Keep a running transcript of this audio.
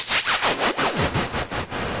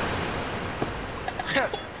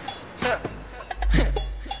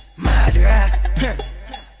Madras.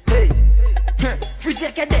 Hey. Freeze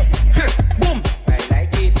your cadet. Boom. I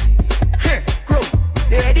like it. Chrome.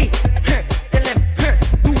 They ready? Tell them.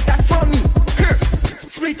 Do that for me.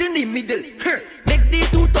 Split in the middle. Make the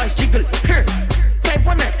two toys jiggle. Climb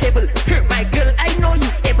on a table. My girl, I know you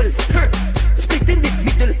able. Split in the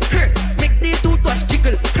middle. Make the two toys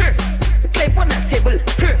jiggle. Climb on a table.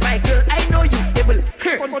 My girl, I know you able.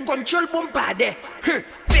 Control bombade.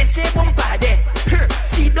 Face bombade.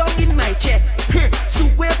 Sit down in my chair.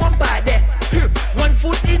 Suwe bombade. One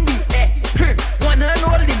foot in the air. One hand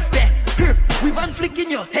holding bear. With one flick in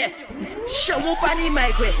your hair. Shamu pani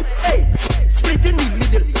my way. Hey, split in the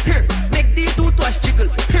middle. Make the two toys jiggle.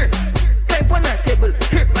 Climb on a table.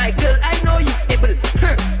 My girl, I know you able.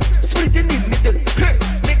 Split in the middle.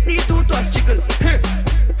 Make the two toys jiggle.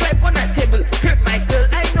 Climb on a table. My girl,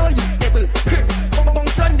 I know you able.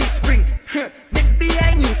 Bounce on the spring. Make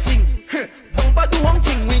behind you sing. Bumper do Hong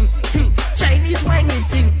Ching Wing. Chinese whining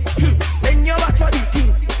thing. Bend your back for the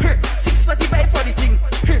thing. 6:45 for the thing.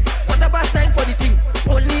 What about time for the thing?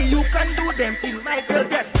 Only you can do them thing. My girl,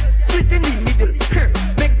 that's split in the middle.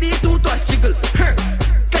 Make the two toys jiggle.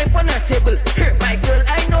 Climb on a table. My girl,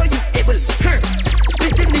 I know you able.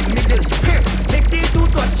 Split in the middle. Make the two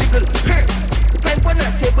toys jiggle. Climb on a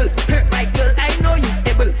table. My girl, I know you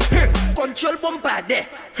able. Control bombade.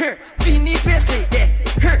 Fini face there.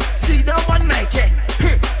 Sit down on my chair.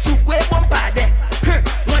 Sukwe bombade.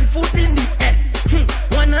 One foot in the air.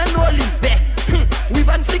 One hand holding bear. With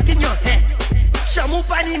one flick in your hair. Shamu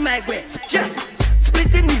pani my way. Just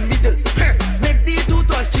split in the middle. Make the two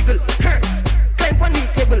toys jiggle. Climb on the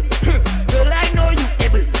table. Girl, I know you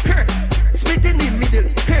able. Split in the middle.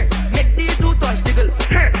 Make the two toys jiggle.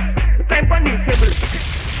 Climb on the table.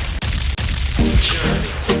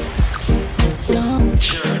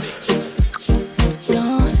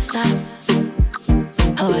 Don't stop.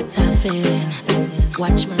 What a feeling.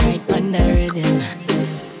 Watch me right on the rhythm.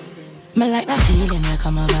 Me like that feeling that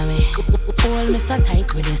come over me. Hold me so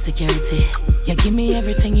tight with the security. You give me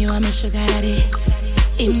everything you want, me sugar daddy.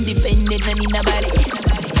 Independent and in the body.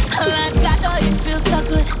 Like that, oh, it feels so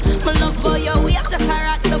good. My love for you, we have just a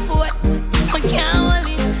rock the boat. Me can't hold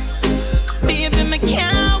it, baby, me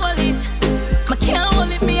can't hold it. Me can't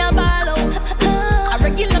hold it, me a ball out. I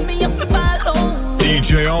regular me up a ball out.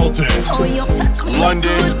 DJ Alton, oh, you touch me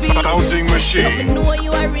London's so good, bouncing machine. So me know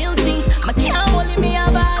you a real G. Me can't hold it, me a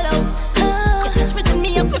ball out. You touch me, then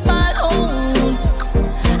me up a ball out.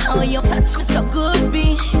 Oh, you touch me so good,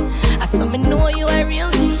 B. I saw me know you a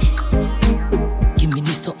real G. Give me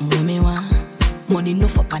this something when me want. Money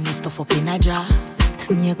enough up and this stuff up in a jar.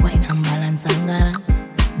 Snake wine and balance and gana.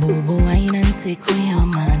 Bobo wine and take away your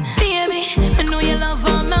man. Baby, I know you love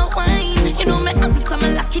all my wine. You know me every time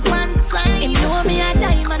I lock it one time. You know me a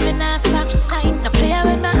diamond and I stop shine. Now play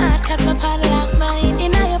with my heart cause my padlock mine.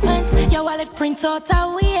 In your pants, your wallet print out a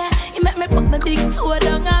way. You make me put my big toe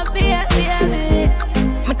down a beer, baby.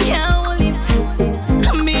 Me can't hold it.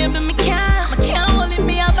 Baby, me can't hold it,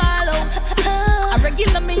 me a ball out. I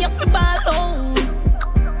regular me up a ball out.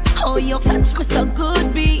 Oh, you touch me so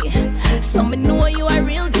good, B. So me know you a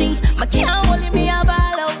real G. Me can't hold it, me a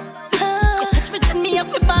ball out. You touch me, then me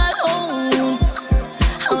up a ball out.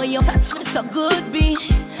 Oh, you touch me so good, B.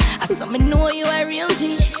 I saw me know you a real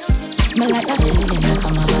G. Me like that feeling that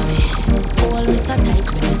come over me. Hold me so tight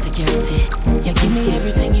with the security. You give me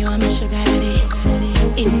everything you want, me sugar daddy.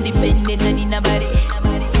 Independent and in a body.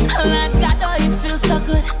 Like that, oh, it feels so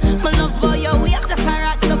good. My love for you, we have just a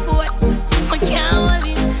rock the boat. Me can't hold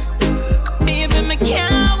it, baby, me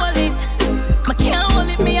can't hold it. Me can't hold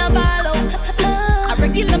it, me a ball out. I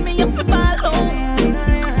regular me up a ball out.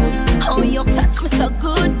 Oh, you touch me so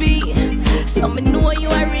good, B. So me know you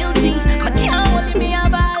a real G. Me can't hold it, me a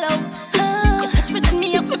ball out. You touch me, then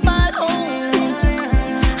me up a ball out.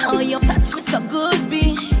 Oh, you touch me so good,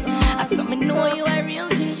 B. I saw me know you a real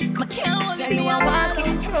G. Me can't hold it, me a ball out.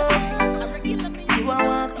 You a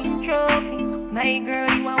walking trophy, my girl,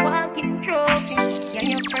 you a walking trophy. Yeah,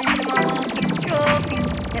 your friends them a walking trophy.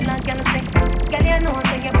 Tell a girl say, girl you know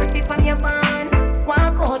say you're pretty from your band.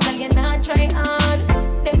 Walk out and you not try hard.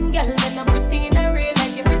 Them girls they not pretty in a real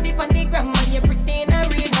life. You're pretty from the gram and you're pretty in a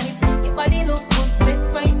real life. Your body look good, set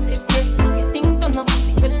right, set right. You think turn up,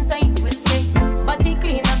 pussy well tight, well straight. Body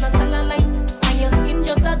clean and no cellulite, and your skin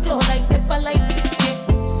just a glow like pepper light.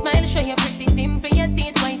 Yeah. Smile show you pretty dimple, your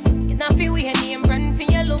teeth white. Now feel we name brand for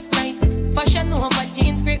your look right. Fashion over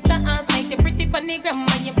jeans, grip the ass like the pretty panigram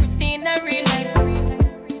and you pretty in a real life.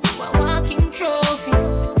 You a walking trophy.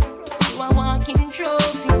 You a walking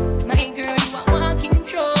trophy. My girl, you a walking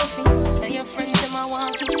trophy. Tell your friends them a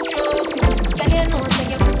walking trophy. Girl, you know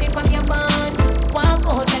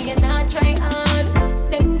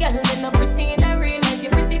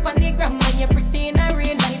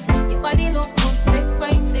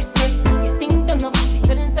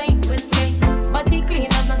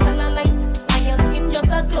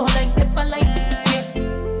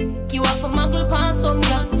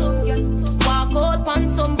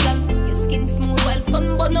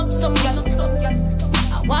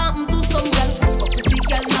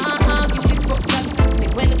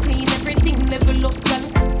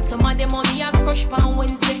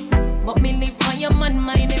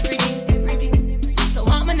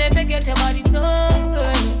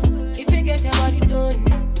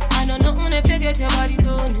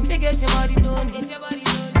if you get your body done, get your body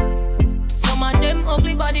done. Some of them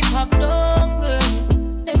ugly body pop down, girl.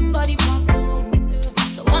 Them body pop down, girl.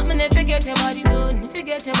 So what me if you get your body done, if you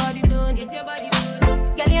get your body done, get your body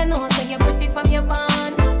done. Girl, you know say you're pretty from your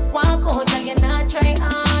band. Walk out, girl, you not try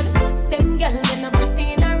hard. Them girls they not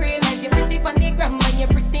pretty in a real life. You're pretty on the gram and you're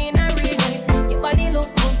pretty in a real life. Your body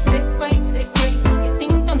look good, sick right, sick right. You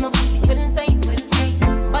think turn up pussy well tight, well tight.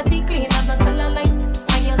 Body clean and no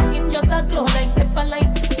cellulite, and your skin just a glow like pepper light.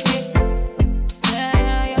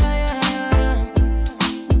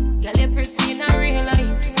 Girl, you're pretty in a real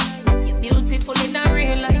life. You're beautiful in a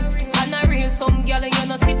real life. And a real some girl you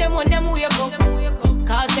no see them when them wake up.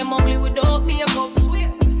 Cause them ugly without makeup.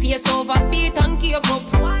 Face over beat and cake up.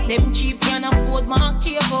 Them cheap can afford mark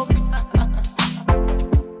cake up. You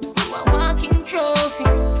a walking trophy.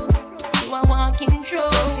 You a walking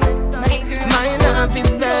trophy. My girl, my love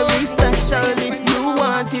is very special. If you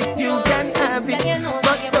want it, you can have it.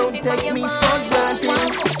 But don't take me for granted.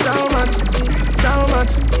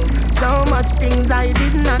 So much things I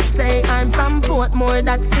did not say. I'm from Portmore,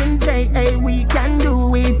 that's in J.A. We can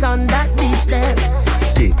do it on that beach there.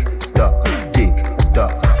 Tick tock, tick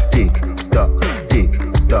tock, tick tock, tick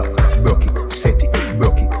tock. Broke it, set it,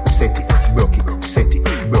 broke it, set it, broke it, set it,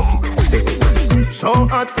 broke it, set it. So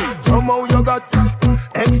hot, somehow you got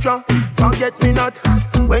extra. Forget me not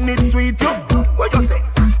when it's sweet. You, what you say?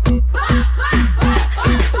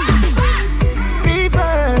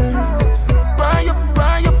 Fever, buy up.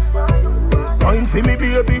 Wine for me,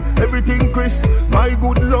 baby, everything crisp. My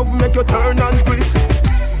good love make you turn and crisp.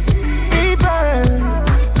 Fever,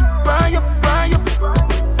 buy up.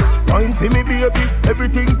 Wine for me, baby,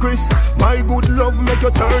 everything crisp. My good love make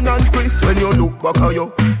you turn and crisp. When you look back at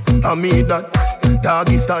you, I mean that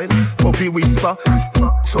doggy style, puppy whisper.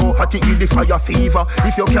 So hot it give the fire fever.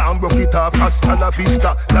 If you can't broke it off, hasta la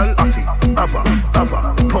vista. Lal afi, ava,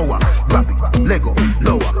 power, grab it, Lego,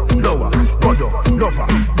 lower, godo, lover,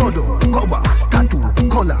 godo, cover, tattoo,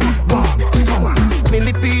 color, warm, summer.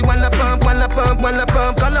 Millipi, wanna pump, color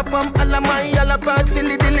pump, alla my, alla part,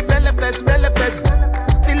 Philly dilly, bella pest,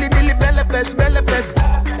 Philly dilly, bella pest.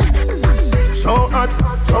 So hot,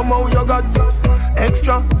 somehow you got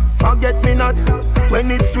extra. Forget me not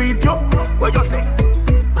when it's sweet. You, what you say?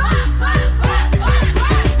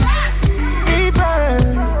 Fever,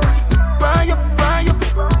 buy up.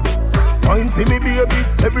 Wine for me, baby,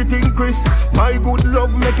 everything crisp. My good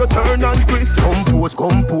love make you turn and crisp.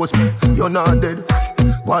 Compose, you're not dead.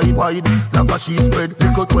 Wide, like a sheet spread.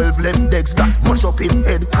 Little 12 left decks that mash up in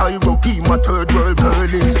head. Cairo key, my third world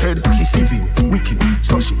girl instead. She civil, wicked,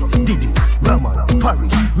 so she did it. Raman,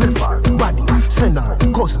 parish, river, body, Senar,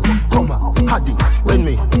 cousin, Koma, Hadi. When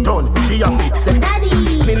me done, she a fix it. Daddy,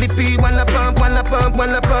 Millipi, wanna pump, color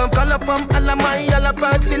pump, alla my, alla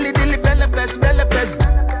part, Philly dilly, bella pest,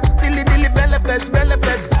 Philly dilly, bella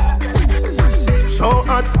pest. So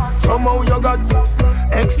hot, somehow you got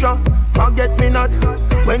extra. Forget me not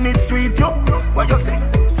when it's sweet. You, what you say?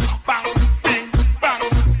 Bang, ding, bang,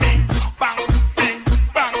 ding, bang, ding,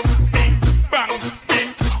 bang, ding, bang,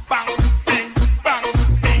 ding, bang, ding, bang,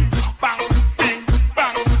 ding, bang, ding,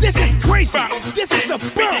 bang. This is crazy. This is the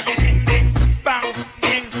bounce. Bang,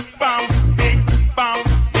 ding, bang, ding, bang,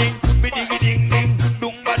 ding, biddy ding ding,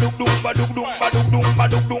 dum ba dum ba dum ba dum ba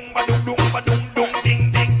dum ba dum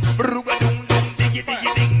ding ding, bruga dum diggy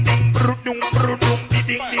diggy ding ding, dum ding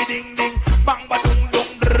ding ding, bang ba dum dum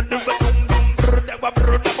ba dum da ba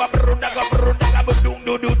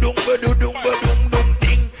dum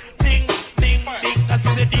ding ding ding ding, that's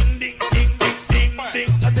the ding ding ding ding ding,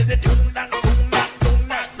 that's the dum dang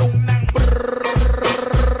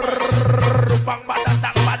bang ba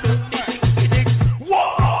dang ba dum ding ding. Whoa!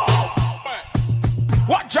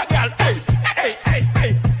 Watch a girl, hey,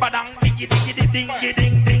 badang diggy diggy ding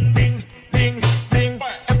ding ding ding ding ding.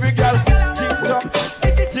 Every girl,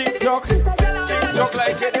 tick-tock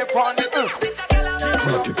like say they found it.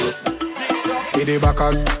 The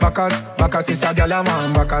Bacchus is a gyal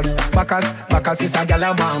man. Bacchus is a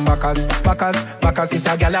gyal man. Bacchus is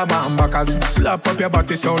a gyal man. Bacchus, slap up your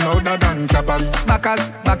body so louder than clappers.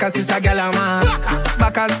 Bacchus is a gyal man.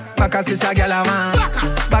 Bacchus is a gyal man.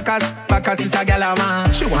 Bacchus is a gyal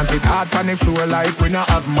man. She want it hard on the floor like we not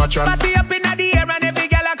have mattress. Body up inna the air and every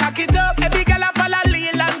gyal a cock it up. Every gyal a follow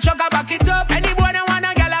lean and chuck a back it up. Any boy that want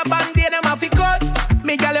a gyal a band-aid them a fi cut.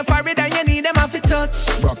 Me gyal a for it and you need them a fi touch.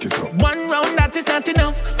 Rock it up. One round that is not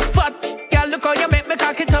enough. Fat girl, look how you make me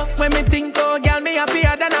cock it off. When me think, oh girl, me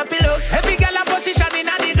happier than a pillows. Every girl a position in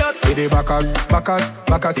a the dot. the backers, backers,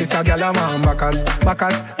 backers is a gyal a man, backers,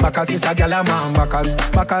 backers, backers is a gyal a man, backers,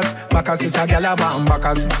 backers, backers is a gyal a man,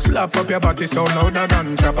 backers. Slap up your body so louder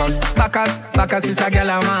than clappers. Backers, backers is a gyal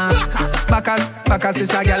a man, backers, backers is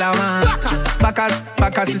a gyal a man, backers,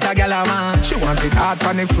 backers is a gyal a man. She want it hard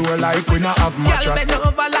on the floor like we not have mattress. Gyal bend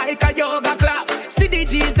over like a yoga class.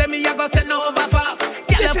 CDGs them me a go send over fast.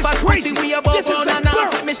 Gyal up and pussy we above on and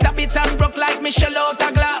off. Me stab it and broke like Michelle out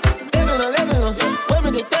a glass. Level, when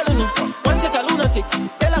me they tellin' you, one set of lunatics,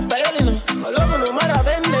 tell after yellin' you. I love no matter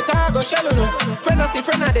when they tag or shell you. Friend I see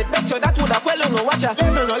friend I did, bet you that woulda quell you. Watch ya,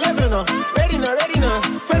 level no, ready no.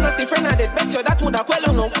 Friend I see friend I did, bet you that woulda quell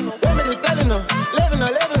you. When me they tellin' you, level no,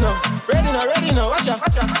 ready no, watch ya.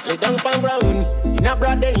 Lay down on ground, in a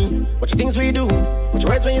broad day. Watch the things we do, watch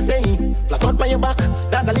your words when you say. Flat out on your back,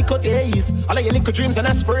 that a little taste. All of your little dreams and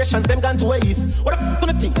aspirations, them gone to waste. What up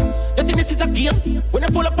gonna think? You think this is a game? When you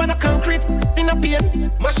fall up on a concrete, in a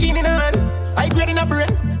pain, machine in a hand, high grade in a brain,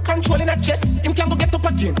 control in a chest. Him can't go get up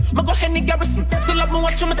again. Ma go Henny Garrison, still have me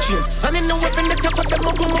watch on my chain. And in the weapon the top of them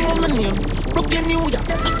over my name. Brooklyn, New York,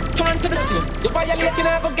 turn to the scene. You violating,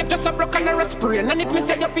 I go get just a broken and a sprain. And if me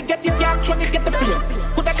say you forget it, you actually get the pain.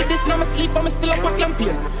 Could I do this now? Me sleep, but me still up a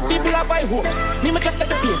campaign. People are by hopes, me just at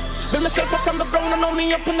the pain. Build myself up from the ground, I know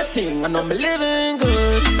me up on the thing. I know me living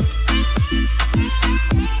good.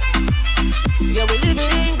 Yeah, we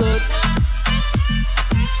living good.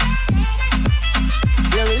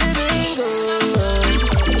 Yeah, we living good.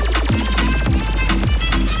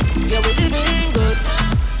 Yeah, we living good.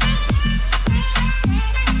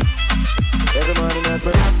 Every morning as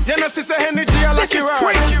well. You know, sister energy a lucky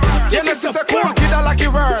world. You know, sister cool kid a lucky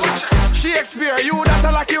world. Shakespeare, you that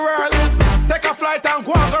a lucky world. Take a flight and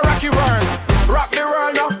go and go rocky world. Rock the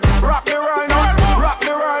world now, rock the world now, rock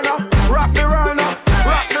the world now, rock the world now,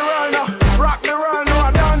 rock the world now, rock the world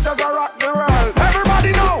now. Dancers are rock the world.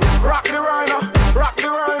 Everybody know, rock the world now, rock the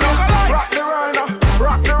world now, rock the world now,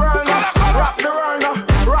 rock the world now, rock the world now,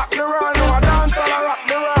 rock the world now. Dancers are rock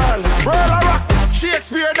the world. World a rock.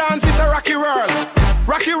 Shakespeare dance it a rocky world.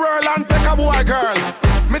 Rocky world and take a boy girl.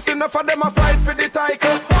 Missing enough of them a fight for the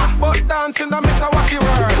title, but dancing a miss a wacky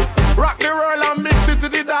world. Rock the world and mix it to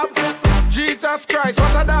the dab. Jesus Christ,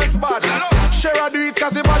 what a dance bad. Share do it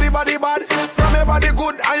cause your body bad. From your body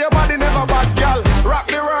good and your body never bad, girl. Rock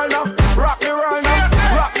the world now, rock the world now,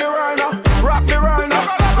 rock the world now, rock the world now,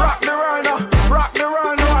 rock the world now, rock the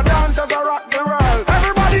world now. Dancers are rock the world.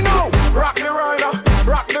 Everybody know, rock the world now,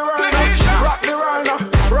 rock the world now, rock the world now,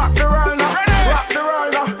 rock the world now, rock the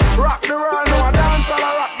world now, rock the world now. Dancers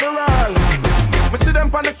are rock the world. Me see them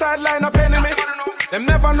on the sideline of enemy. Them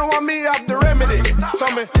never know what me have the remedy. So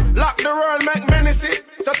me lock the world, make many see.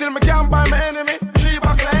 So till me can't buy my enemy, 3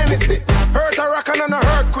 buckle Hennessy. Hurt a rock and a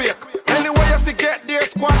earthquake. Anyway you see get there,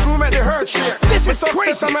 squad room make the hurt shake. This me is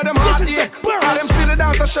success crazy. and make them heart ache. And them see the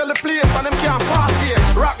dance and shell the place and them can't party.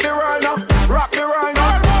 Rock the world now, rock the world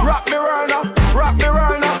now, rock the world now, rock the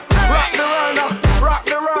world now, rock the world now, rock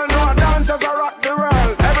the world now. Dancers are rock the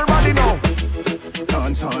world. Everybody know.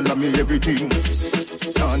 Dance all of me everything.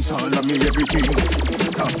 Dance all of me everything.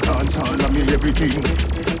 Dance all of me everything.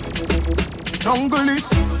 Jungle is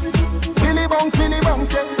Billy Bounce,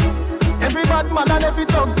 yeah. Every bad man and every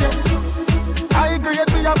dog, yeah. I agree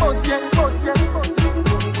with your boss, yeah.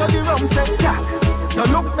 So the rum say, yeah. You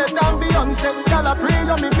look better than Beyonce. Y'all a pray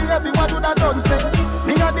you me baby, what do that done say?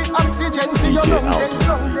 Me got the oxygen for your lungs,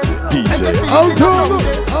 DJ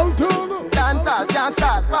Altona. Dance all can't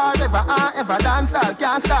start forever and ever. Dance all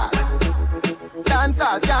can't start. Dance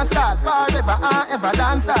all can't start forever and ever.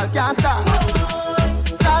 Dance all can't start.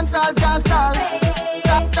 Dance all can't start.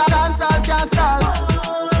 Dance all can't start.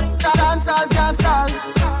 Dance all can't start.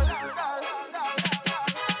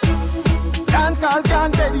 Dance all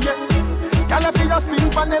can't dead yet. Can I feel your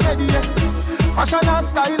spin from the ready yet? Fashion and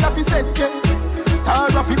style of the set yet. Star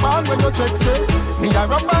of the band when you check say. Me a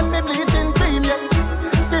rub and me bleaching cream yet.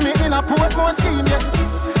 See me in a Portmore scheme yet.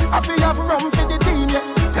 I feel have rum for the team yet.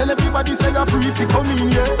 Tell everybody say you're free if you come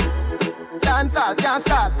in yet. Dance all can't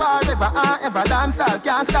start forever and ever. Dance all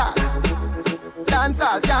can't start. Dance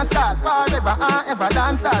all can't start forever and ever.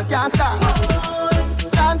 Dance all can't start.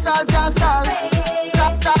 Dance all can't start.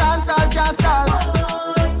 Dance all can't start.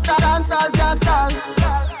 Dance all can't start.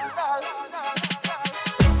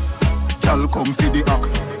 Y'all come for the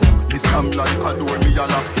act. This come like a door me a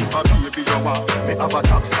lock. If a baby you want, me have a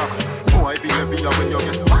top stock. Boy be a beer when you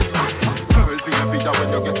get hot. Girl be a beer when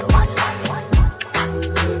you get hot.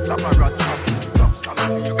 Slap a rat trap. Lobster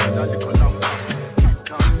me you get a little longer.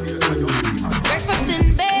 Breakfast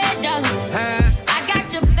in bed, darling. I got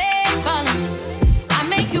your bed calling. I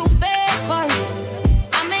make you bed calling.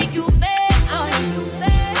 I make you bed calling.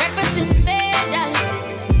 Breakfast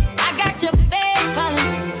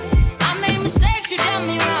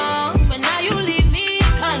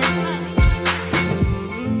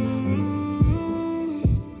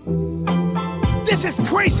This is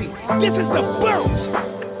crazy. This is the bounce.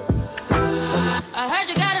 I heard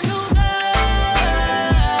you got a new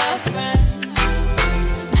girlfriend,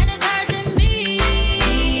 and it's hurting me.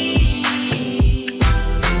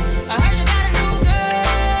 I heard you got a new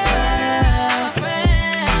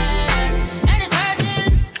girlfriend, and it's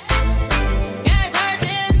hurting. Yeah, it's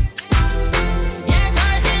hurting. Yeah, it's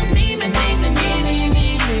hurting me, me.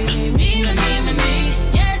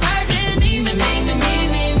 Yeah, it's hurting me, me.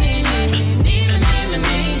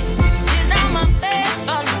 She's not my best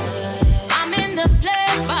friend. I'm in the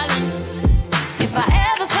place ballin'. If I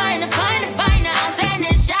ever find her, I'm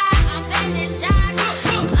sending shots. I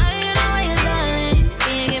don't know what you're darling.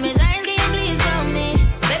 Can you give me signs? Can you please tell me?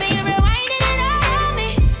 Baby, you're rewinding it all on me.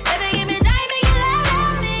 Baby, give me time, make you love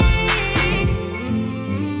on me.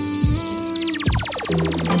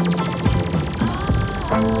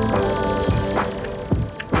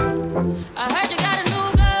 I heard you got a new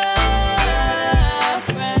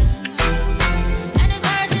girlfriend, and it's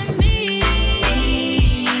hurting me.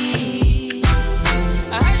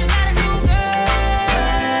 I heard you got a new girlfriend,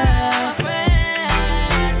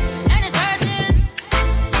 and it's hurting.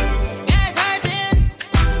 Yeah, it's hurting.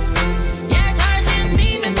 Yeah, it's hurting me,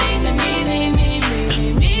 me.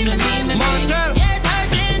 Montana. Yeah, it's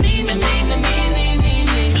hurting me,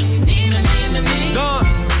 Gone.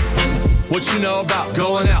 What you know about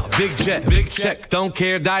going out? Big jet, big check. Don't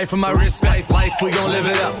care, die for my respect. Life, we gon' live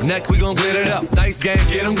it up. Neck, we gon' glitter it up. Dice game,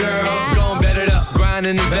 get 'em, girl. Gon' bet it up. Grind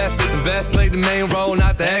and invest it. Invest, play the main role,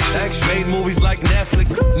 not the extras. Made movies like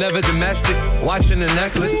Netflix, never domestic. Watching the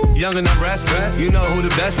necklace, young and I'm restless. You know who the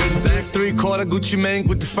best is. 3/4 Gucci Mane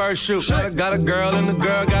with the first shoe. Got a girl and the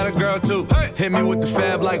girl got a girl too. Hit me with the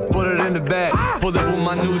fab like put it in the bag. Pull up with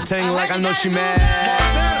my new tank like I know she mad.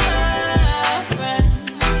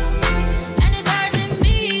 and it's hurting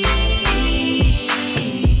me.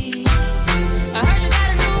 I heard you got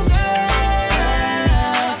a new girlfriend,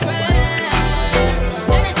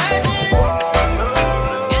 and it's hurting.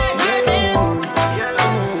 Yeah, it's hurting.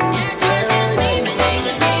 Yeah, it's hurting me.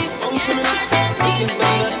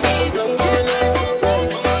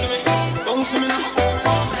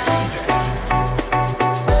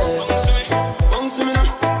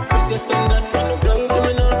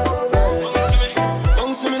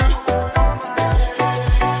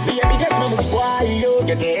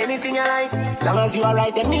 Anything you like, long as you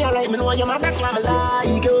alright, then me alright. Me know you're mad, that's why I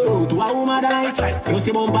like you. To a woman that you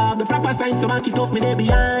see bump up the proper sign, so man keep up me there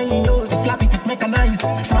behind you. To slap it, it make a nice.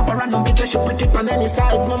 Snap a random picture, she pretty on any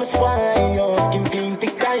side. Mama swine, yo, skin clean,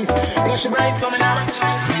 thick eyes. Blush bright, so me now my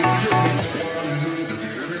choice.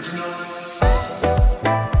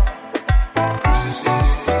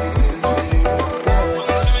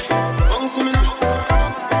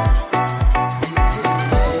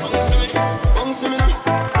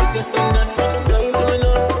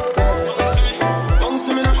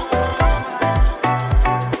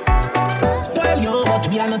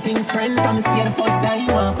 Friend from me see the first time,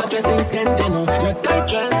 but you say it's you know. Your tight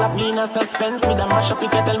dress up me in a suspense. Me the mash up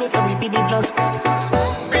if you tell me so we be just.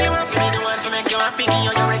 Really want to be the one to make you happy,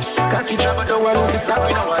 on your ready. Cocky travel the world if you stop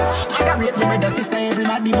with no one. Margaret, my brother, sister,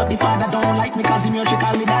 everybody, but the father don't like me cause him here she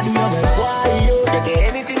call me daddy. Why you get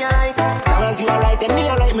anything you like? Long as you alright, then me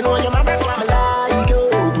alright. Me know your man, that's why I like you.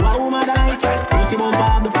 To a woman that is right. You see bump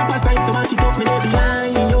up the proper size, so man keep up me there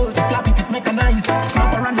behind you. To slap it, it make a nice.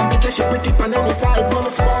 Snap a random picture, she pretty on any side. Mama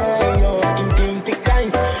spy.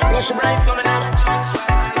 Blush bright, so me now my choice.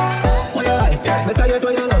 What you like? Better yet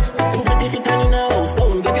what you love. Too pretty fit on in a house.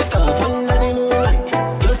 Don't get your stuff under the moonlight.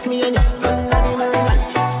 Just me and you under the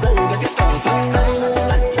moonlight. Don't get your stuff under the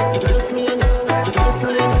moonlight. Just me and you. Just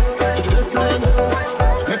me and you. Just me and you.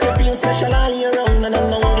 Make you feel special all year round, and I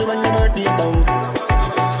know only when your birthday down.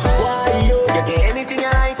 Why you get anything you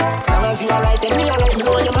like? Long as you alright, then me alright. Me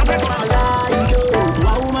know your man, that's why I like you. To a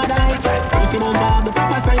woman that is right. You see bump up the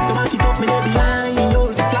proper size, so I keep up me there behind you.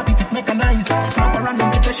 Make a nice. Snap a random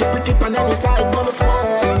picture, she pretty on any side. Mama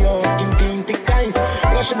smile, yo, skin clean, thick eyes.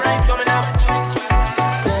 Blush bright, so me now my choice.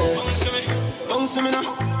 Bounce to me now.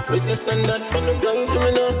 Resist and that, on the ground to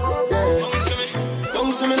me now.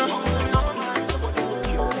 Bounce to me now.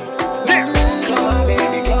 Come on,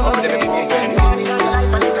 baby, come on, baby. Body down your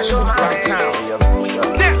life, I need to show my baby.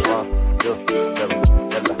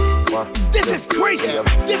 This is crazy.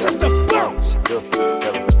 This is the bounce.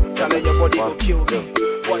 Tell your body go kill me.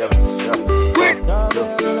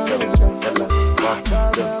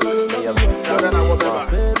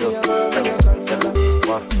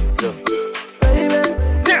 Baby,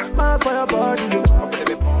 mad for your body, yo.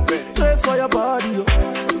 Dress for your body, yo.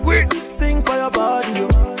 Sing for your body, yo.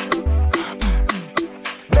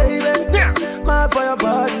 Baby, mad for your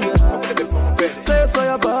body, yo.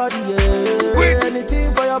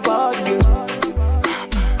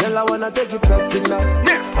 take it personal.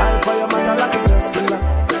 Fight for your mother like a wrestler.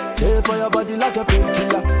 Pay for your body like a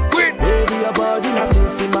painkiller. Baby, your body na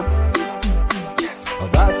sisima.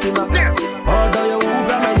 Obasima. Order your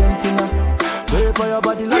Uber, my yentina. Pay for your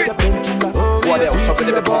body like a painkiller. What else up in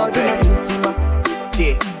the body?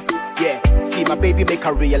 Yeah. See my baby make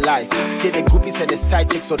her realize. Say the groupies and the side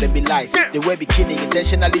chicks so them be lies. They wear bikini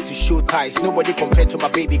intentionally to show ties. Nobody compared to my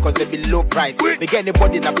baby cause they be low price. They get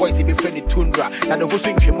anybody in a boys they be friendly tundra. Now the who's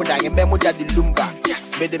in Kemuda and memo that the lumba.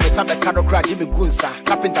 Yes. Made them some the caro crack Jimmy Gunsa.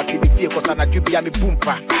 Carpenter Timmy fear cause I'm a jubi me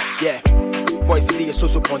boompa. Yeah. Boys see the so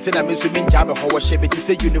pontin and me swimming jam and how she be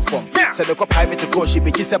say uniform. Say the private to go she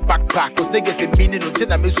make it a backpack. Cause niggas say meaning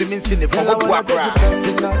until I'm swimming sin for what walk around.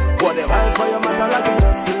 What else? Fight for your mother like a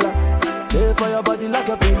wrestler. Pay for your body like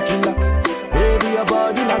a painkiller. Baby, your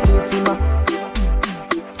body na sisima.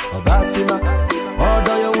 Obasima.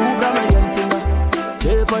 Order your Uber, my yentina.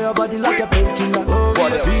 Pay for your body like a painkiller.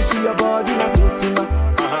 Sweet to your body na sisima.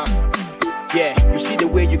 Yeah, you see the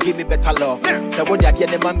way you give me better love. So what you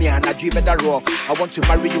did, mommy, and I dream that rough. I want to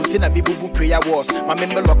marry you, till I me boo prayer was. My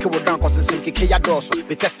member lock you down, cause it's in Kaya doors.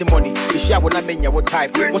 The testimony, the share when I mean your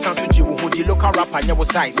type. What's answer you, who the local rapper, and your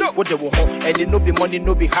size. What they will home, and it no be money,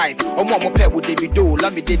 no be hype. Or more pair would they be do,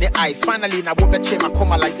 let me in the eyes. Finally, I won't change my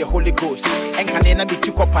coma like the Holy Ghost. And can I be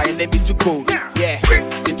too copper and then be too cold? Yeah,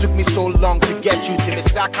 it took me so long to get you to the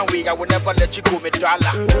second week. I will never let you go, me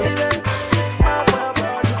dollar.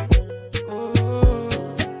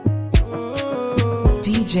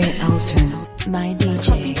 DJ Elton, my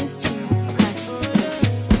DJ.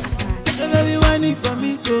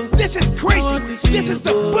 This is crazy. This is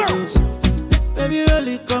the bounce. Baby,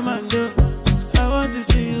 really come and do. I want to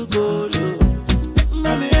see you go low.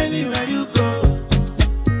 Mommy, anywhere you go,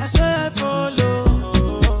 I swear I follow.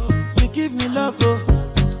 You give me love, oh,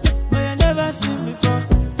 but I never seen before.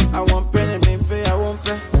 I want pen and me pay, I want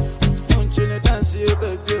pay. Don't you dance, you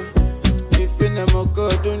baby? If you never go,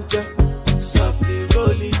 don't you? Softly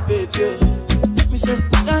roll it, baby. Me say,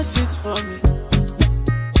 dance it for me.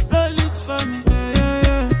 Roll it for me.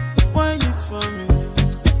 Yeah. Wine it for me.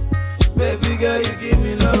 Baby girl, you give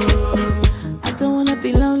me love. I don't wanna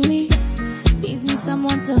be lonely. Need me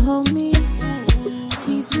someone to hold me.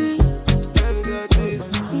 Tease me. Baby girl, tease me.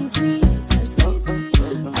 Please me. Excuse me.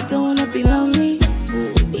 I don't wanna be lonely.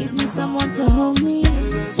 Need me someone to hold me.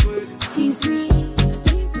 Tease me.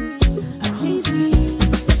 Please me.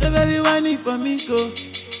 So baby, wine it for me, go.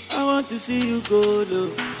 I want to see you go low.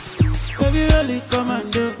 Baby, really come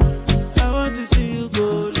and do. I want to see you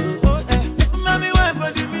go low. Mommy, wine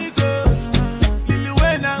for the amigos. Lily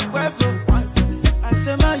Wayne and Quavo. I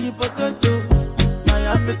say my you potato. My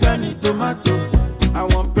African tomato. I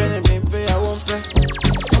want pen and me pay, I want pen.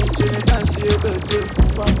 Don't you dance, you baby.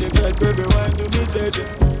 From the bed, baby, wine to me, baby.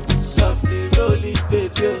 Softly roll it,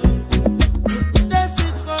 baby. Dance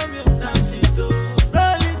it from you, dance it, oh.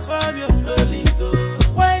 Roll it from you, roll it, oh.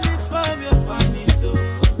 Wine it from you, wine it, oh.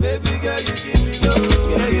 Baby girl, you give me love.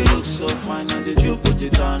 Yeah, you look so fine, and did you put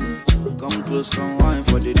it on? Come close, come wine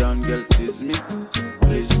for the down, girl, tease me,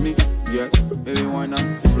 please me, yeah. Baby, why not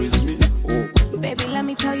freeze me, oh. Baby, let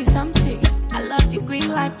me tell you something. I love your green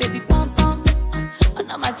light, baby, pom pom.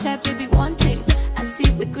 On my chat, baby, one thing. I see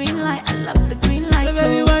the green light, I love the green light. So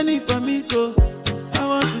baby, why need for me, go? I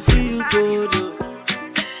want to see you go, do.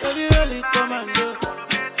 Baby, really come and go.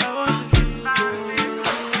 I want to see you go, do.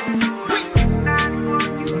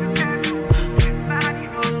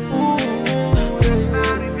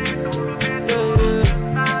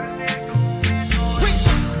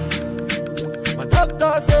 My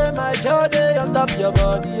doctor say my body on top your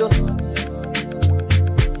body, yo.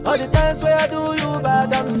 All the times where I do you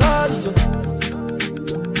bad, I'm sorry, yo.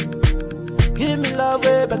 Give me love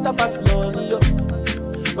way better pass money, yo.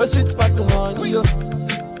 Where sweet pass the honey, yo.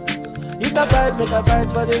 If I fight, make a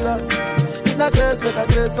fight for the love. If I curse, make a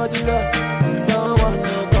curse for the love. Don't want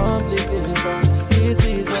no complication. This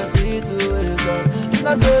is a situation. If I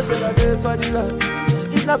curse, make a curse for the love.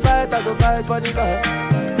 If I fight, I go fight for the love.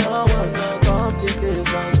 Don't want no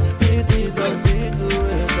complication. This is a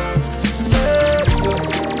situation.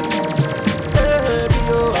 Baby,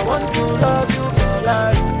 yo, I want to love you for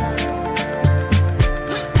life.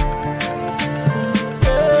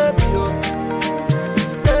 Baby, yo,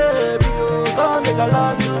 come make I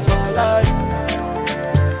love you for life.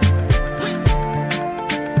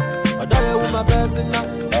 But I am my person now.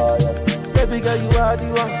 Baby girl, you are the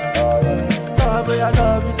one. Love where I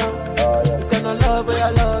love you now. This kind of love where I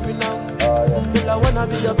love you now. Girl, I wanna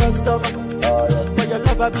be your customer. For your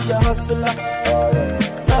love, I be your hustler.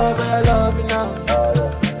 Love where I love you now.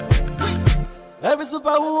 Every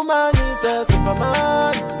superwoman is a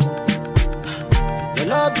superman. Your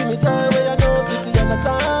love give me joy where you know pity,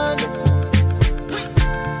 understand.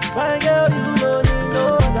 Fine girl, you don't need no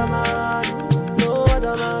other man, no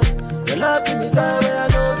other man. Your love give me joy where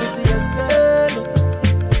you know pity, explain.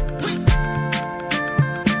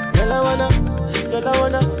 Girl, I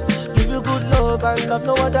wanna give you good love and love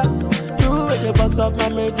no other. You with the boss of my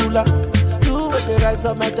medulla, you with the rise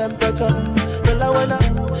of my temperature. Girl, I wanna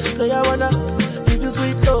give you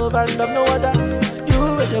sweet love and love no other. You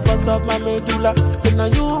with the boss of my medulla, so now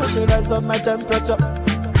you with the rise of my temperature.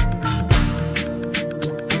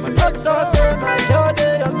 My doctor say my body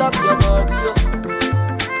on top your body.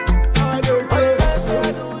 I don't care, so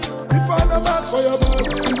if I'm not bad for your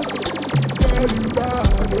body, girl, you bad,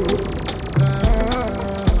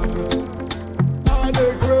 I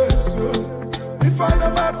don't care, so if I'm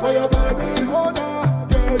not bad for your body, oh nah,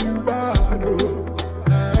 girl, you bad, oh,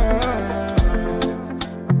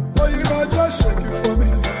 you might just shake it for me,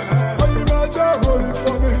 oh, you might just roll it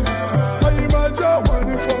for me, oh, you might just whine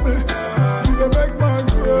it for me, you don't make my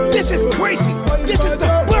grace. This is crazy. Oh, This is the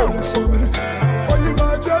bounce. for me, oh, you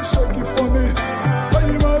might just shake it for me, oh,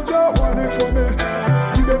 you might just whine it for me,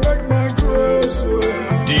 you don't make my grace.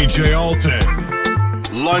 DJ Alton,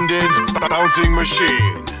 London's bouncing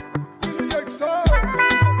machine.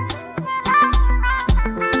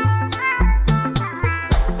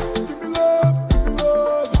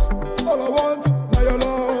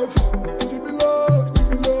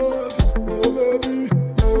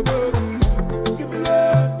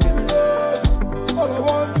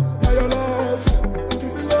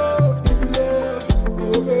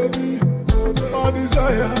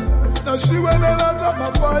 Now she wanna light up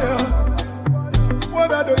my fire.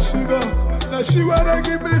 What are the sugar? Now she wanna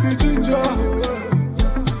give me the ginger.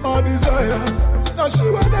 My desire. Now she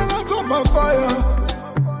wanna light up my fire.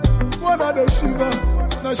 What are the sugar?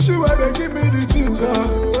 Now she wanna give me the ginger.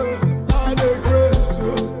 I the grace.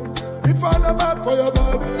 If I'm not bad for your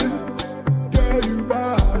body, girl you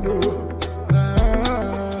bad.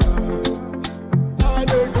 I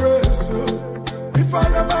the grace. If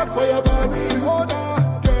I'm not bad for your body, oh nah.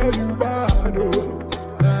 You bad, oh,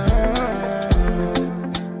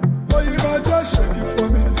 you might just shake it for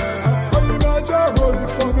me, oh, you might just roll it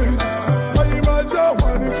for me, oh, you might just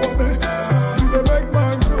whine it for me, you don't make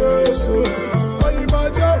my grace, oh, you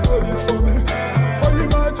might just roll it for me, oh, you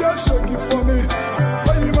might just shake it for me,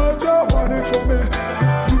 oh, you might just whine it for me,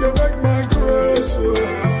 you don't make my grace, oh.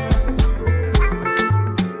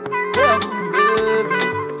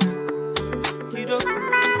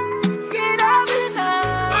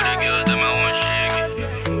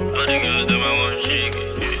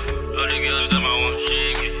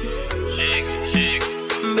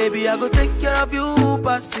 Baby, I go take care of you,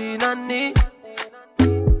 passing on it.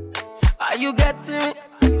 Are you getting it?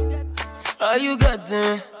 Are you getting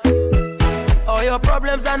it? All your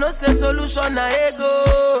problems, I know say solution, I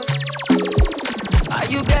go. Are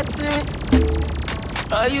you getting it?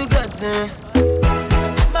 Are you getting it?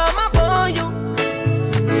 Mama born you,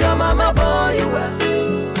 your mama born you well,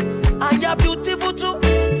 and you're beautiful too.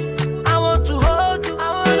 I want to hold you, I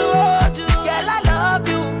want to hold you. Girl, I love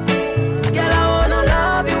you. Girl, I wanna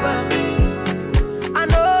love you well. I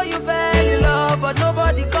know you fell in love, but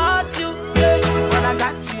nobody got you. When I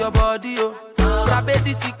got to your body, oh, grab it,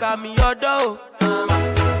 this me your door.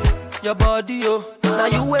 Your body, oh, now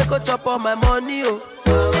you wake up chop on my money, oh.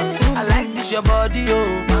 I like this your body,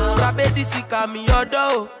 oh, grab it, this me your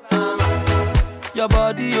door. Your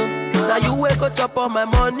body, oh, now you wake up chop on my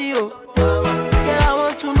money, oh. Girl, I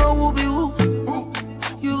want to know who be who.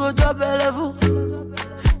 You go drop a level.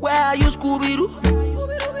 Where are you, Scooby-Doo?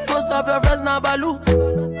 Most of your friends now Baloo.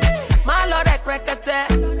 Malo rek rekete,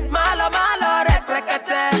 malo rek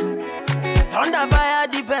rekete. Thunder fire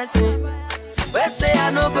the person. We say I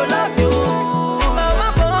no go love you.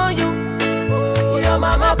 Mama born you, your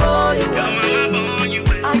mama born you,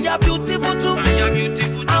 and you're beautiful too.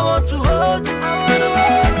 I want to hold you, I wanna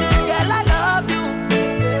hold you. Girl, I love you.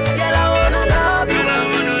 Girl, I wanna love you.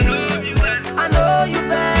 I know you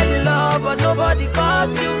fell in love, but nobody caught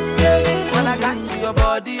you. When I got to your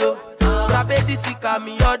body, oh, grab it, this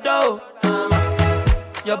me your door.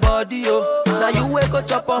 Your body, oh, now you wake up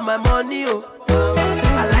chop on my money, oh.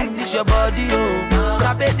 I like this your body, oh,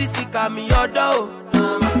 grab it, this me your door.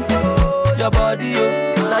 Your body,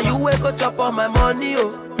 oh, now you wake up chop on my money,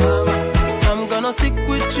 oh. I'm gonna stick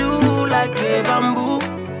with you like a bamboo.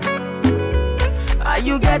 Are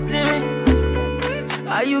you getting me?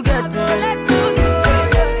 Are you getting me?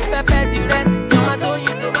 Pepper the rest, tomato you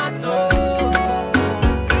tomato.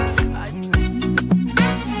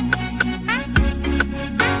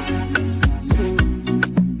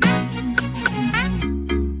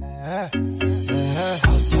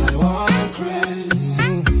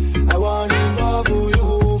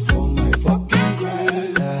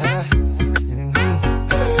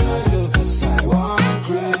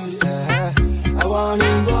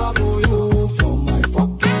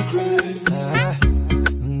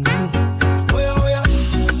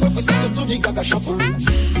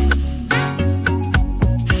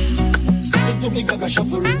 gaga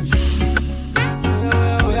shuffle.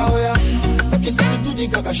 Oh yeah. Make you start to do the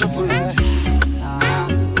gaga shuffle.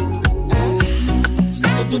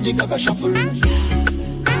 Start to do the gaga shuffle.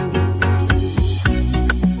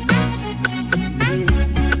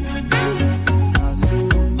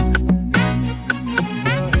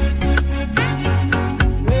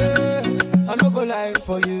 I no go lie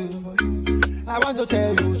for you. I want to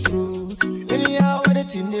tell you true. Anyhow,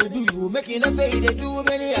 anything they do, you make it not say they do.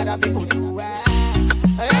 Many other people do.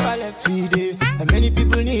 I have left today, and many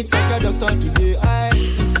people need such a doctor today.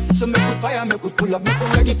 So make we fire, make we pull up, make we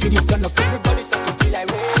ready for the turn up. Everybody start to feel like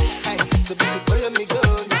rain. So baby, follow me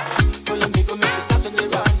go, make we start to the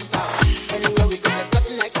run. Anywhere we go, there's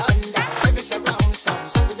nothing like thunder. Every surround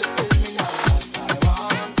sound, start to feel me now. Cause I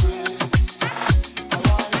want grace.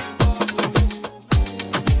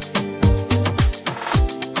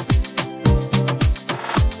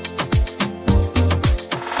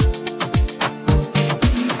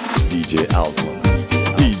 DJ Alton.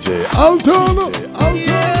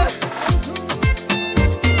 Yeah.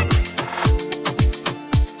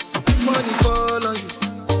 Money fall on you,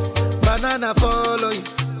 banana fall on you,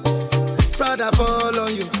 Prada fall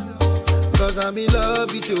on you, cause I'm in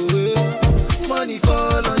love with you. Money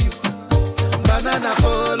fall on you, banana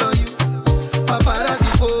fall on you,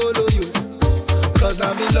 paparazzi follow you, cause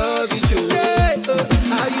I'm in love with you.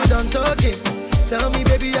 Are you done talking? Tell me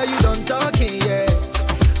baby, are you done talking? Yeah.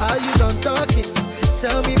 Are you done talking?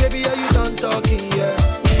 Tell me baby, are you done talking? Yeah.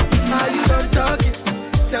 Are you done talking?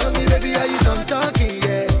 Tell me baby, are you done talking?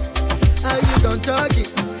 Yeah. Are you done talking?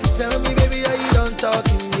 Tell me baby, are you done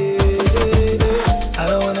talking? Yeah. I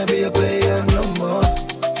don't wanna be a player no more.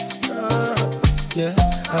 Yeah.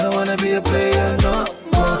 I don't wanna be a player no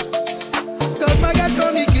more. Cause my God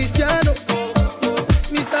call me Cristiano,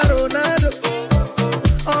 Mr. Ronaldo,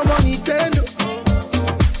 I'm on Nintendo.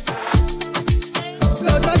 Cause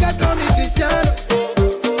my God call me Cristiano,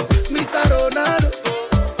 Mr. Ronaldo,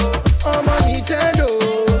 I'm on Nintendo.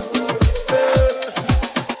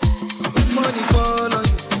 Money fall on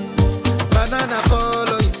you, banana fall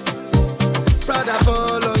on you, Prada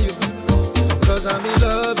fall on you, cause I'm in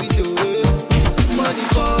love with you. Money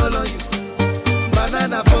fall on you,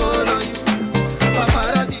 banana fall on you,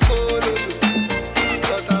 paparazzi follow you,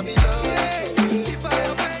 cause I'm in love with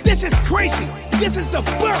you. This is crazy. This is the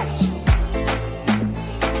bounce.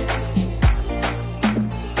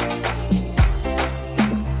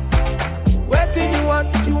 Waiting you want,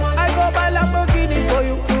 I go buy Lamborghini for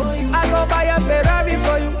you. I go buy a Ferrari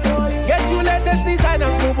for you. Get you latest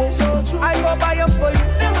designers, boo. I go buy them for you.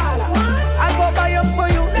 I go buy them for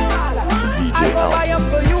you. I go buy them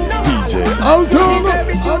for you. DJ Alton.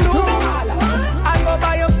 I go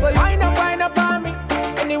buy them for you. Wind up on me.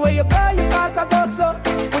 Anyway you go, you pass, I go slow.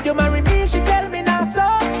 Would you marry me? She tell me now so.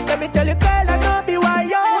 Let me tell you, girl, I know be why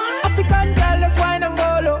yo. African girl, let's wine and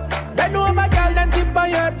go low. Bend over, girl, then tip on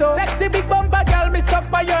your toe. Sexy big bumper, girl, me stuck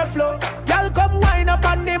by your flow. Girl, come wine up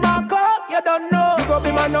on the marco. You don't know. You go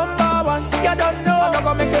be my number one. You don't know. I'm not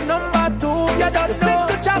gonna make you number two. You don't know. Fit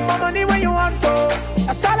to chop my money when you want to.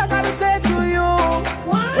 That's all I gotta say to you.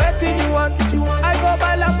 Waiting you want. I go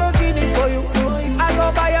buy Lamborghini for you. I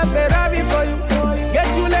go buy a Ferrari for you.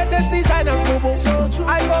 Get you latest designers, boo boo.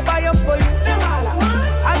 I go buy them for you.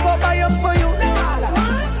 I go buy them for you.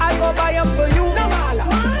 I go buy them for you.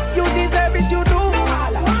 You deserve it, you do.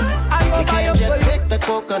 I go buy them for you. Just pick the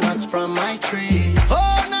coconuts from my tree.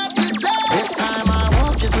 Oh, not today. This time I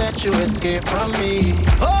won't just let you escape from me.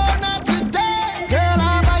 Oh, not today. Girl,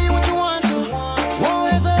 I'll buy you what you want to.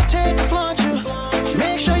 Won't hesitate to flaunt you.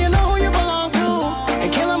 Make sure you know who you belong to.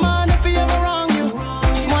 And kill a man if he ever wrong you.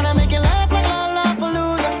 Just wanna make you laugh like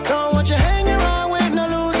Lollapalooza. Don't want you hanging around with no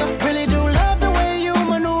loser. Really do love the way you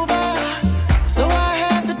maneuver. So I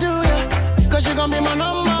had to do ya. Cause you're gonna be my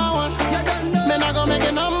number one. Man, I'm gonna make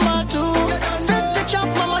it number two. Fit to chop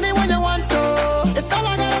my money when you want to. It's all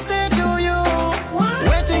I gotta say to you.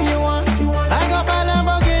 Waiting you want. I go buy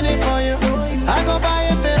Lamborghini for you. I go buy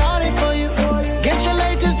a Ferrari for you. Get your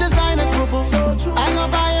latest designers, boo boo. I go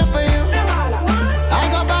buy it for you. I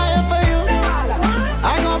go buy it for you.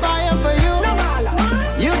 I go buy it for you.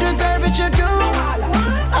 You deserve it, you do.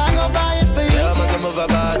 I go buy it for you.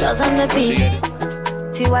 Stars on the beat.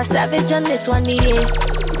 Tiwa Savage on this one,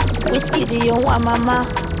 yeah. Whiskey, do you want mama?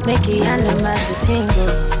 Make it animals to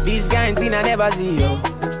tingle. This kind thing I never see, yo.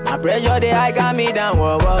 My pressure, they high got me down,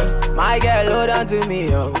 whoa, whoa. My girl, hold on to me,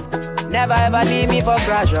 yo. Never ever leave me for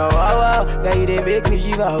crash, oh, wow. Girl, you they make me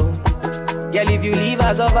shiver, oh. Girl, if you leave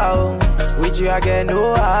us over, oh. With you, I get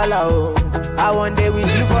no holla, oh. I one day with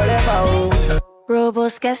you forever, oh.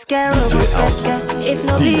 Robos, casca. If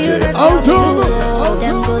no be you, then tell me who.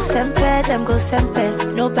 Them go sempe, them go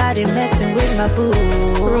sempe. Nobody messing with my boo.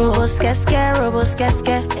 Robo skeske.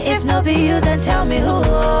 If no be you, then tell me who.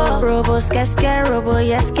 Robo skeske, robo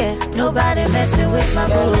yeske. Nobody messing with my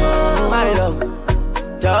boo. My love,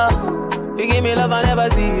 Joe, you give me love I never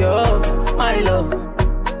see, yo. My love,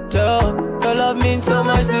 Joe, your love means so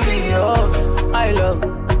much to me, yo. My love,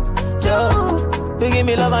 Joe, you give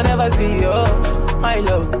me love I never see, yo. My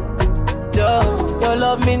love, Joe, your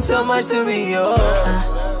love means so much to me, yo.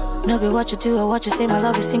 No be what you do or what you say, my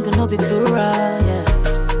love is single, no be plural, yeah.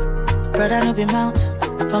 Brother, no be mount,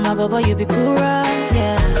 but my baba, you be cool,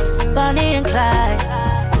 yeah. Bonnie and Clyde,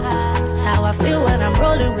 that's how I feel when I'm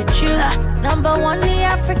rolling with you. Number one, the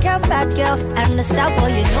African bad girl, and the star boy,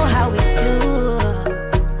 you know how we do.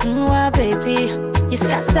 Well, baby, you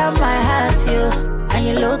scatter my heart, you. And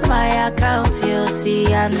you load my account, you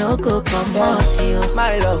see, I no go come out, you.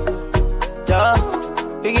 My love, Joe,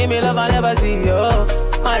 you give me love I never see, yo.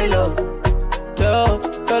 My love, Joe,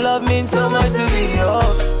 your love means so much to me, yo.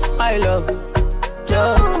 My love,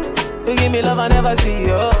 Joe, you give me love I never see,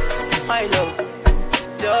 yo. My love,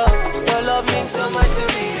 Joe, your love means so much to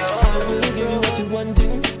me, yo. I will give you what you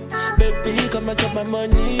wanting. Baby, come and chop my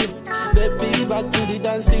money. Baby, back to the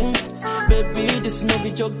dance thing. Baby, this is no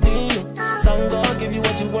be joke thing. Sangha, give you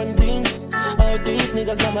what you wanting. All these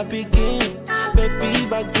niggas are my picking. Baby,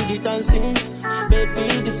 back to the dance thing.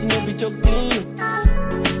 Baby, this is no be joke thing.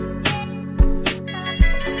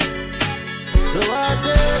 So I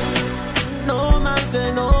say, no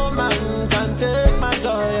man can take my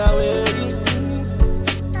joy away.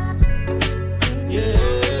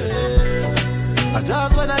 Yeah, I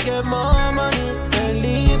just wanna get more money and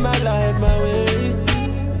live my life my way.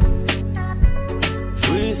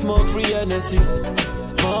 Free smoke, free energy,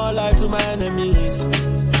 more life to my enemies.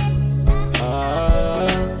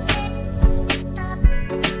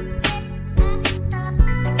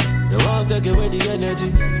 They won't take away the energy.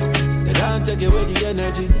 They can't take away the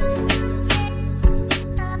energy.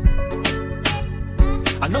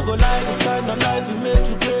 I no go lie, this kind of life will make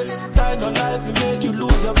you grace. Kind of life will make you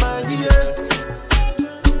lose your mind, yeah.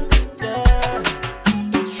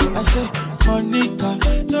 I say, Monica,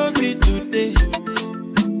 no be today.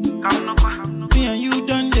 Me and you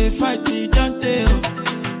done they fight, don't they?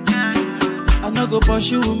 I no go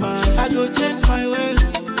pursue, man. I go change my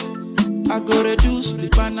ways. I go reduce the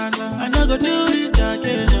banana. I no go do it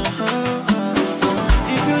again.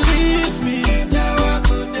 If you leave me, now I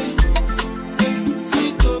go there.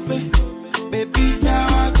 Baby, now I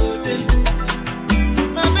go there.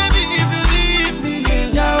 My baby, if you leave me,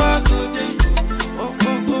 now I go there.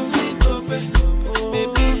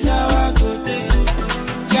 Baby, now I go there.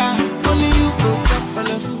 Yeah, only you go chop a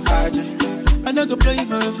food. I no go play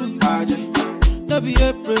for a food. No be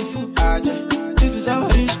April fool. This is how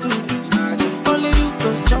I used to do. Only you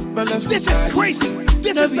go chop a food. This is crazy.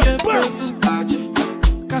 This is the bounce.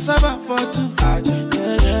 Cassava for two.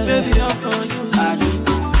 Baby, all for you.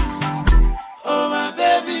 Oh my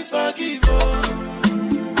baby, forgive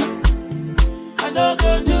I no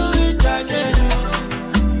go do it again.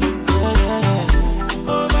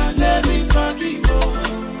 Oh my baby, forgive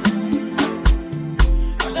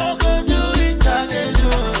I no go do it again.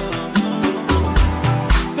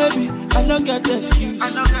 Baby, I no get excuse.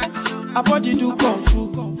 I body do kung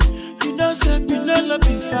fu. You know, say me no love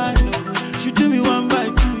be fine. She do me 1 by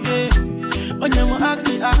 2, yeah. When you act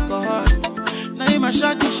the alcohol. Now you my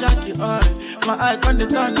shaky all. My eye on the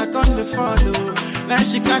turn, I on the follow. Now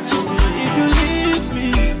she catching me. If you leave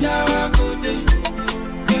me, now I go there.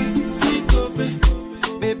 See go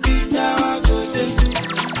baby, now I go there.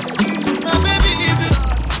 Now baby, if you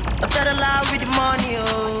I tell the lie with the money,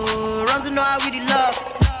 oh. Runs to know how with the love.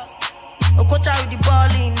 Oh, coach out with the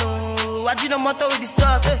balling, oh. I do no motor with the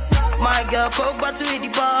sauce, eh. My girl, coke bottle with the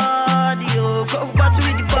body, oh. Coke bottle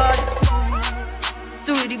with the body.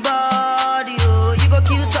 To the body, oh, you go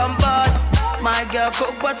kill somebody. My girl,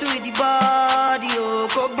 coke bottle with the body, oh,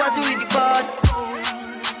 coke bottle with the body.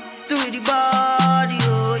 To the body,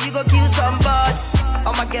 oh, you go kill somebody.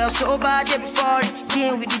 Oh my girl, so bad, yeah, before it.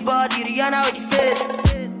 King with the body, Rihanna with the face.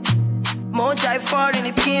 More die foreign,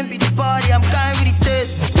 if can't be the body, I'm kind with the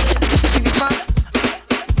taste. She be fun.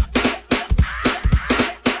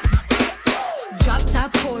 Drop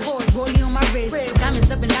top Porsche, rolling on my wrist, diamonds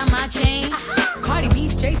up and down my chain. Cardi B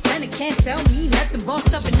straight stunning, can't tell me nothing.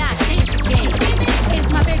 Bossed up and not change the game. It's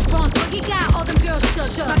my big bronze boogie, got all them girls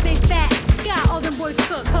shook. My big fat, got all them boys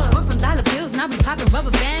cooked. We're from dollar bills, now we popping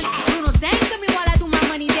rubber bands. Bruno sang to me while I do my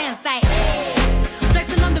money dance. Like, hey,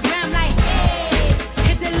 flexing on the gram like, hey,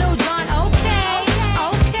 hit the Lil Jon, okay.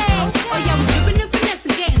 Oh yeah, we dripping and finesse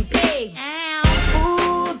and getting paid.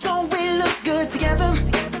 Ooh, don't we look good together?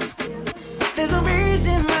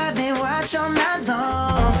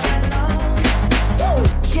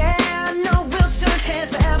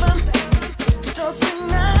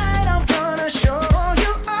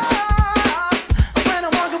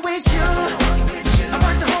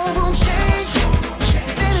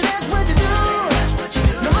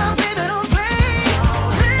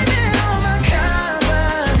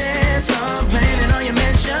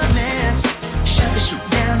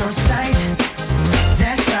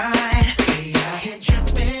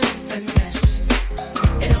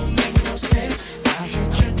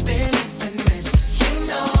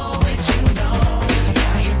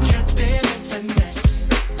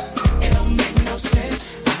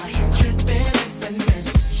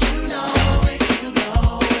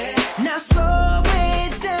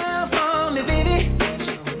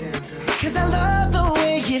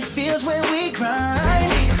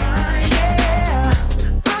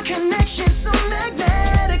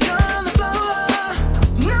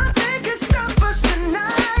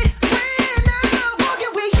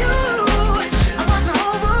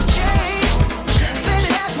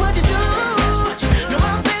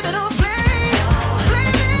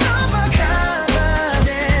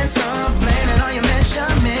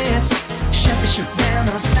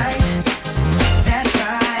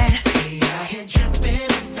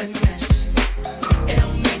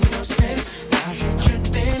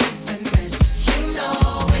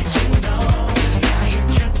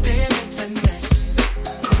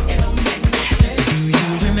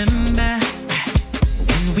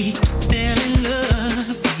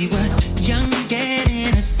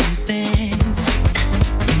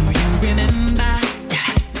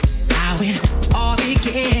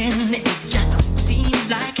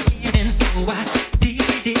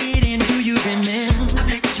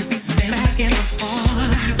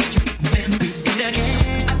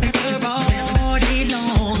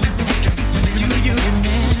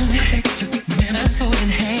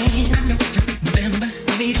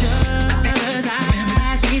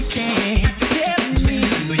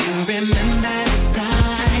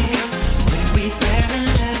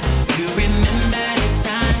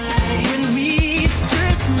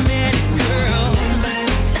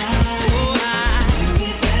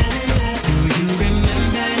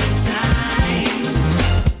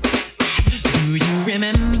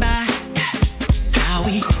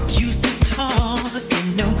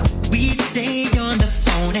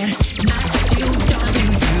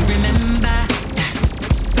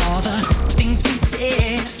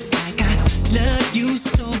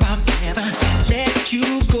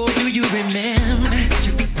 Oh, do you remember?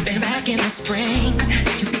 Back in the spring,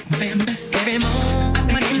 every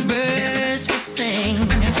morning birds would sing.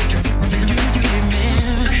 Do you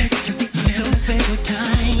remember those special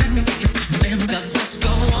times? The bus go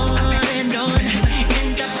on and on in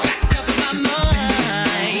the back of my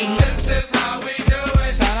mind. This is how we do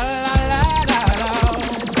it.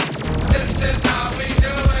 This is how we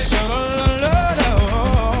do it.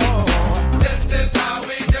 This is how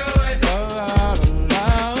we do it.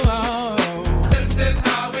 This is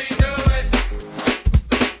how we do it.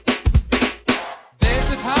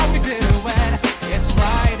 This is how we do it. It's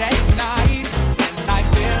Friday night and I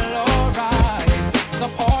feel alright. The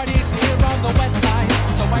party's here on the west side,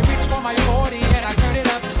 so I reach for my 40 and I turn it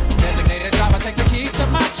up. Designated driver, take the keys to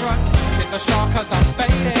my truck. Hit the shawl cause I'm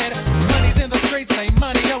faded. Money's in the streets, say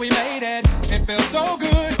money, oh we made it. It feels so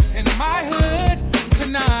good in my hood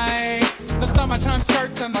tonight. The summertime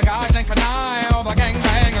skirts and the guys ain't canine. All the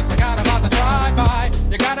gangbangers forgot about the drive-by.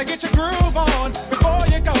 You gotta get your groove on before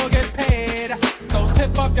you go get paid. So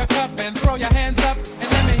tip up your cup and throw your hands up and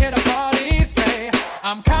let me hear the party say,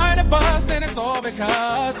 I'm kinda buzzed and it's all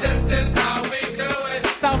because this is how we do it.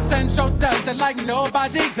 South Central does it like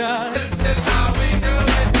nobody does. This is how we do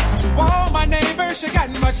it. To all my neighbors, you got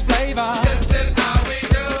much flavor. This is how we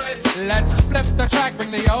do it. Let's flip the track,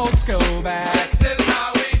 bring the old school back. This is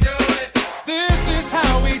how we do it. This is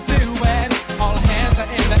how we do it. All hands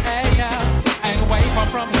are in the air and wave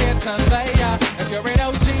from here to there. If you're an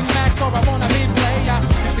OG Mac or a wannabe player,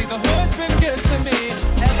 you see the hood's been good to me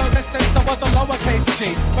ever since I was a lowercase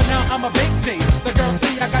G. But now I'm a big G. The girls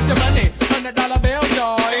see I got the money, $100 bills,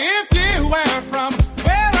 y'all. If you were from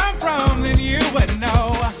where I'm from, then you would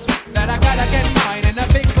know that I gotta get mine in a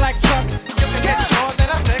big black truck. You can get yours in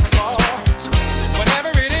a 6-4.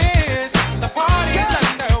 Whatever it is, the party's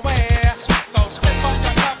underway. So tip up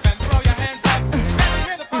your cup and throw your hands up and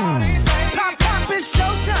hear the party say, Pop, pop, it's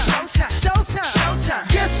showtime. Showtime. Showtime.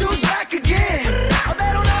 Guess who's back again? Oh,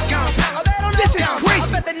 they don't know. Oh, they don't know. This is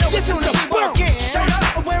crazy. I bet they know This as soon is as the we walk bounce. in. Showed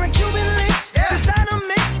up, I'm wearing Cuban links. Yeah. Designer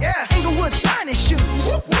mix. Yeah. Inglewood's finest shoes.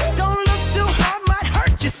 Don't look too hard, might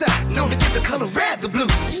hurt yourself. Known to give the color red the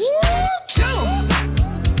blues. Kill 'em.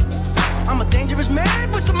 I'm a dangerous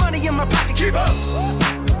man with some money in my pocket. Keep up.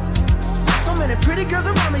 So many pretty girls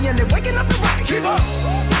around me and they're waking up the rocket. Keep up.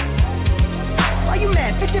 Why you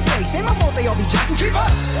mad? Fix your face. Ain't my fault they all be jocking. Keep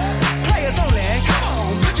up. Players only. Come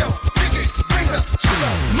on, put your pinky rings up to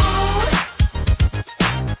the moon.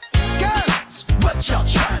 Girls, what y'all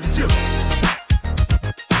trying to do?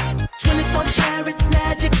 24 karat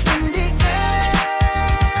magic in the air.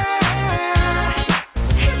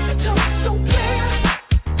 Head to toe, so clear.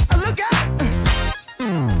 Look out.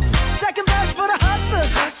 Second verse for the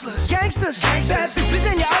hustlers. Gangsters. Bad bitches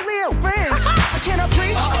and your ugly friends. I cannot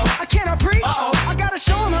preach. I cannot preach. I gotta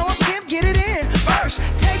show them how I pimp get it in. First,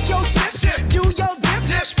 take your sip. Do your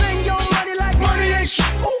dip. Spend your money like money ain't shit.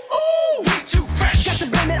 Ooh, ooh. We too fresh. Got to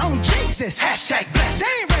blame it on Jesus. Hashtag blessed.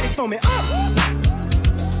 They ain't ready for me.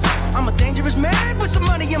 I'm a dangerous man with some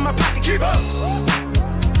money in my pocket. Keep up.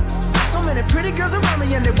 So many pretty girls around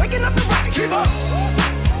me and they're waking up the rocket. Keep up.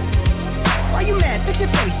 Why you mad? Fix your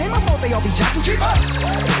face. Ain't my fault they all be jocking. Keep up.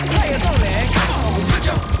 Players only. Come on, put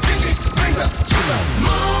your pinky rings up to the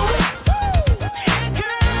moon.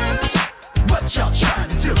 Girls, what y'all trying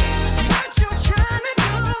to do? What you trying to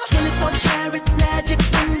do? 24 karat magic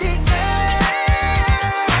in the air.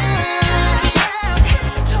 Head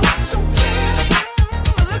to toe, so clear.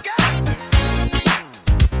 Look out.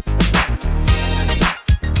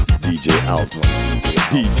 DJ Alton.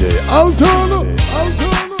 DJ Alton.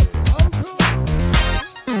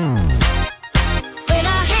 When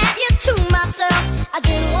I had you to myself, I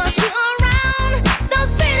didn't want you around. Those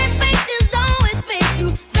pretty faces always make you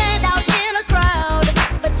stand out in a crowd.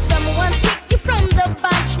 But someone picked you from the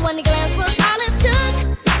bunch. One glance was all it took.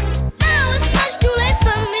 Now it's much too late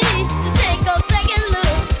for me to take a second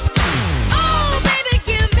look. Oh, baby,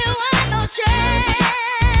 give me one more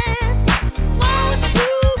chance. Won't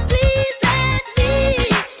you please let me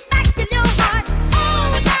back in your heart? Oh,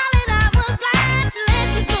 darling, I was glad to let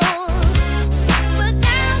you go. But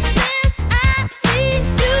now since I see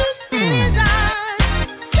you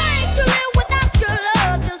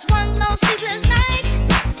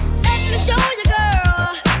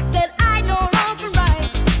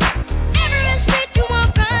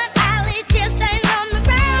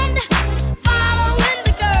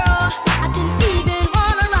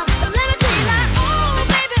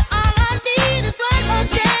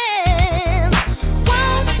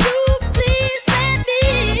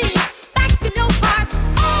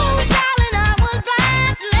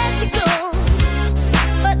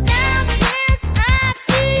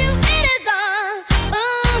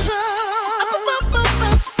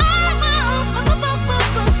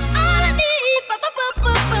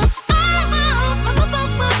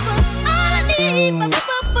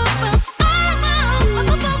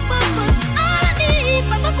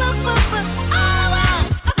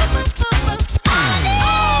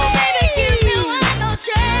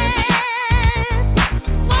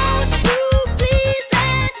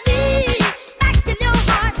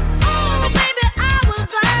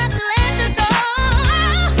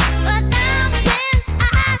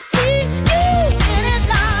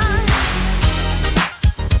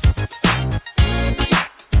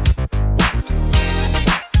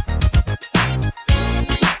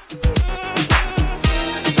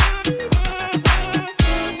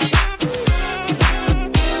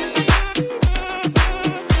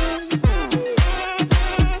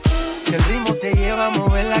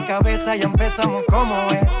confianza ya empezamos como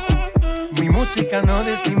es. Mi música no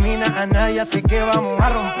discrimina a nadie, así que vamos a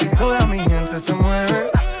romper. Toda mi gente se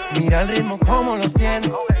mueve, mira el ritmo como los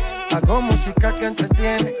tiene. Hago música que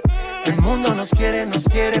entretiene. El mundo nos quiere,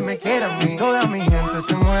 me quiere a mí. Toda mi gente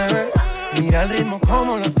se mueve, mira el ritmo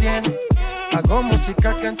como los tiene. Hago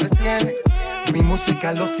música que entretiene. Mi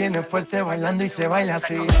música los tiene fuerte bailando y se baila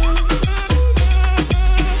así.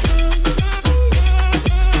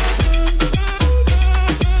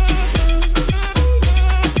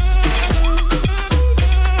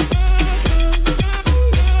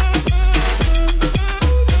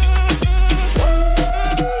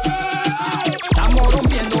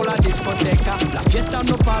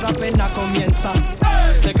 No para, apenas comienza.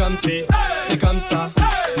 C'est comme ça,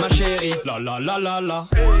 ma chérie. La la la la la.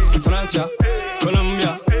 Francia,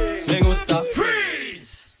 Colombia, me gusta.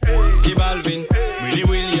 Freeze. Y Balvin, Willy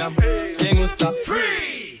William, me gusta.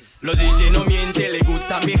 Freeze. Los DJ no mienten, le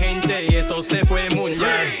gusta a mi gente y eso se fue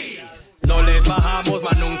mundial. No le bajamos,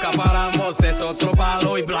 mas nunca paramos, es otro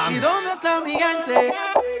palo y blanco. ¿Y dónde está mi gente?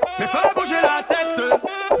 Me fue a bouger la tête.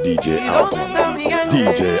 DJ Alton,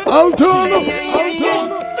 DJ Alton.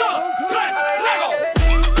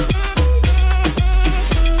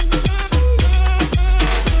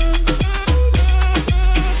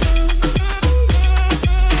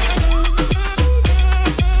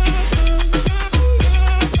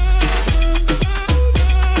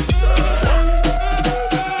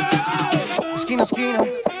 Esquina,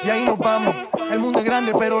 y ahí nos vamos. El mundo es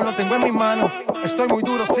grande, pero lo tengo en mis manos. Estoy muy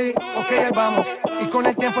duro, sí, ok, ahí vamos. Y con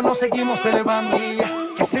el tiempo nos seguimos elevando.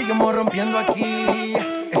 Que seguimos rompiendo aquí.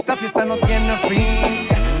 Esta fiesta no tiene fin.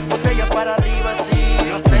 Botellas para arriba, sí.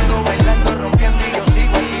 Los tengo bailando, rompiendo y yo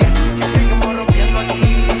sigo. Que seguimos rompiendo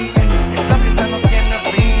aquí. Esta fiesta no tiene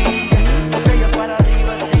fin. Botellas para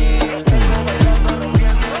arriba, sí. Los tengo bailando,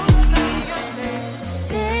 rompiendo.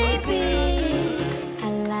 Baby, I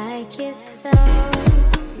like your stuff.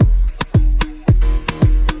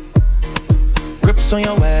 Grips on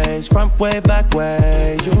your ways, front way, back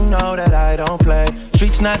way. You know that I don't play.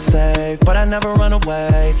 Streets not safe, but I never run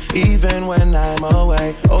away, even when I'm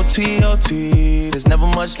away. OT, OT, there's never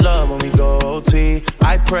much love when we go OT.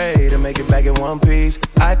 I pray to make it back in one piece.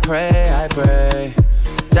 I pray.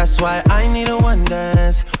 That's why I need a one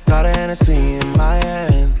dance. Got a Hennessy in my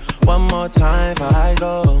hand. One more time before I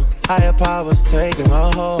go. Higher powers taking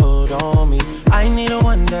a hold on me. I need a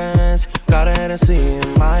one dance. Got a Hennessy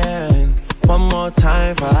in my hand. One more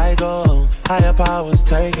time before I go. Higher powers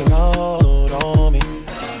taking a hold on me.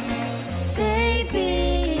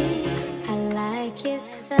 Baby, I like your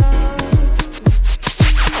stuff.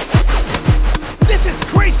 This is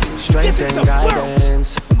crazy. Strength this is and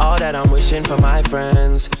guidance, all that I'm wishing for my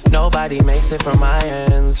friends. Nobody makes it from my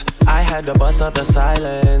ends. I had to bust up the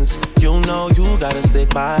silence. You know you gotta stick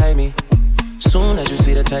by me. Soon as you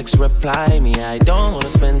see the text, reply me. I don't wanna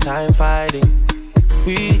spend time fighting.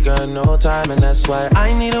 We got no time and that's why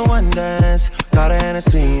I need a one dance. Got a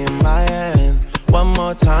Hennessy in my hand. One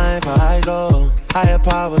more time before I go. Higher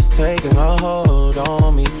powers taking a hold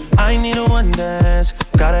on me. I need a one dance.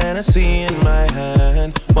 Got a Hennessy in my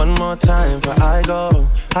hand. One more time before I go.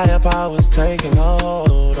 Higher powers taking a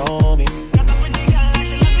hold on me.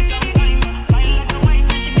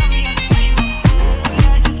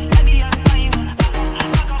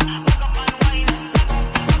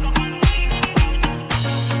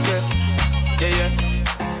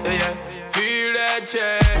 Feel that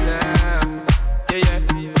check now.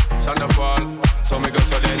 Shonda Paul, so me go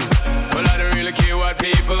so then. Well, I don't really care what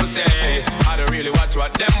people say. I don't really watch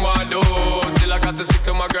what them want do. Still I got to stick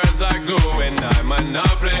to my girls like glue. And I might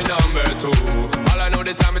not play number two. All I know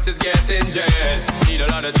the time it is getting jet. Need a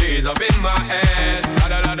lot of trees up in my head.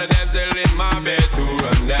 Got a lot of them still in my bed to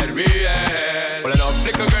run that real. Well, enough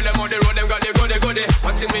flicker girl, them on the road, them got the goody.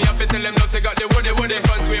 One thing me up to tell them no, they got the woody.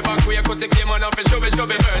 Front way, back way, cut the game on up and show me.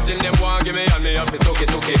 Virgin, them want give me and me up and took it.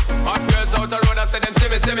 Hot girls out the road, I say them see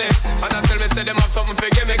me. And I tell me, say them have something for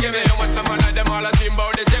give me. How much time I like them all, I dream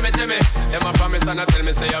about the Jimmy. Them a promise and I tell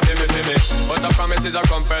me, say you feel me. But a promise is a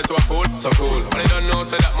compared to a fool, so cool. But they don't know,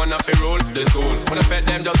 say that man have to rule the school. When I pet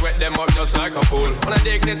them, just wet them up just like a fool. When I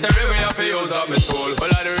dignitary way, I have to use up my tool. Well,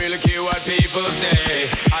 I don't really care what people say.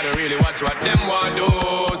 I don't really watch what them want do.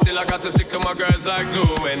 Still I got to stick to my girls like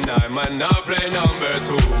glue. And I might not play number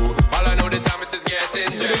two. All I know the time it is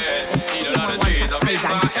getting jet. Need a lot of trees up in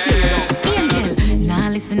my head.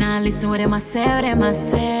 Nah, listen what them I say, Them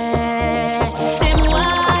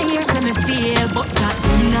why hear some me feel, but God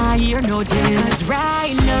do not hear no deal. 'Cause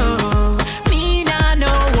right now, me nah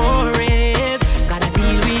no worries. Gotta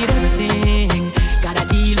deal with everything.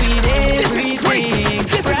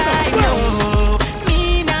 Right now,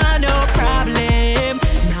 me nah no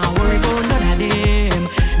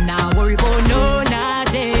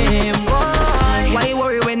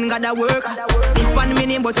a work. If pan me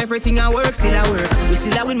name, but everything I work, still I work. We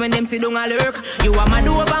still a win when them sit down a lurk. You are mad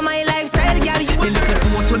over my lifestyle, girl. You the little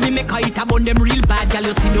post when me make a hit about them real bad, girl.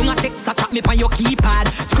 You sit down a text, a tap me on your keypad.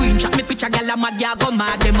 Screenshot me picture, girl. I'm mad, ya go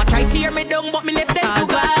mad. Them a try tear me down, but me left them to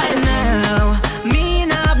God. Now me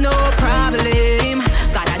have no problem.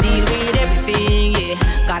 Gotta deal with everything, yeah.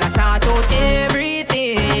 Gotta sort out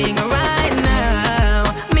everything right now.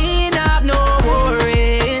 Me have no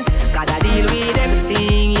worries. Gotta deal with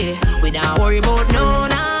everything, yeah. We don't worry about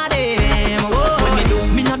none of them.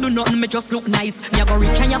 When me not do nothing, me just look nice. Me a go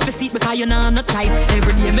rich and you have to see it because you know no ties.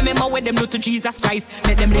 Every day me remember what them do to Jesus Christ.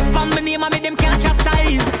 Let them live on my name and make them can't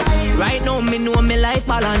chastise. Right now me know me life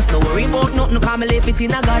balance. No worry about nothing, cause me live it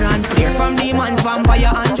in a garden. Clear from demons,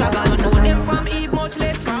 vampire and dragons. Know them from Eve, much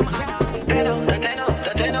less from Adam.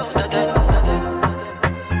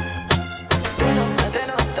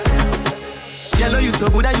 Yellow, you so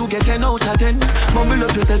good that you get 10 out of 10. Mumble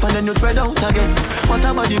up yourself and then you spread out again. What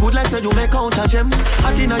about the good life that you make out a gem?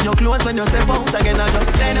 Hot in your clothes when you step out again. I just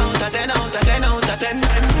 10 out of 10 out of 10 out of 10.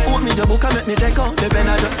 Hold me the book and make me take out the pen.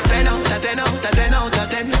 I just 10 out of 10 out of 10 out of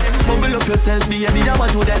 10. Mumble up yourself, baby, I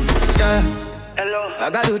want to them. Yeah. Hello. I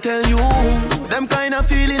got to tell you, them kind of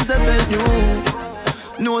feelings I felt new.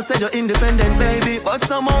 No, say you're independent, baby, but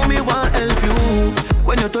somehow me want help you.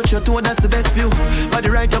 When you touch your toe, that's the best view. Body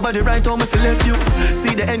right, your body right, how me feel left you.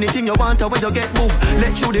 See the anything you want, or when you get boo.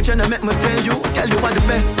 Let you the channel, make me tell you, girl, you are the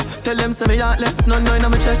best. Tell them say me heartless, none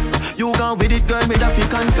in my chest. You gone with it, girl, me that fi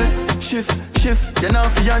confess. Shift, you now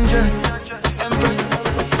fi undress. Empress.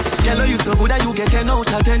 Girl, you so good that you get 10 out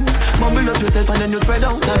of 10. Mumble up yourself and then you spread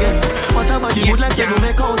out again. What about the good life that you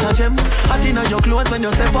make out a gem? Hot in your clothes when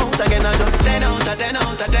you step out again. I just 10 out of 10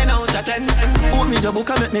 out of 10 out of 10. Hold me the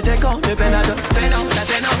book and make me take out the pen. I just 10 out of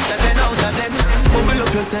 10 out of 10 out of 10. Mumble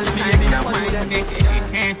up yourself, baby, I want to them.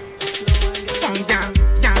 Come down,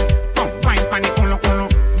 down, come wine pan it, colo, colo.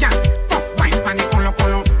 Yeah, come wine pan it, colo,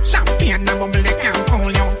 colo. Champagne and bubble they can't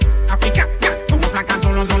fool you. Africa, yeah, come like a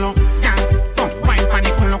solo, solo.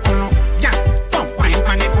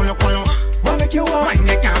 Wine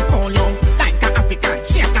they can't call you like a African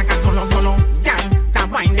shake like a solo. Girl, that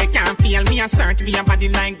wine they can't feel. Me a search for your body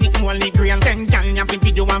like the holy grail. Them girl you have the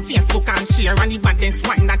video on Facebook and share. And the baddest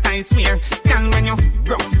wine that I swear. Girl when you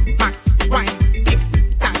broke back, wine, tick,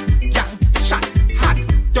 tack, girl, shot, hot,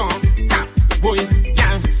 don't stop, boy,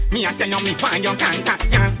 girl. Me a tell you me why you can't tap,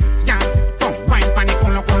 girl. Come wine pan the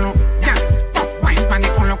colo, colo, girl. Come wine pan the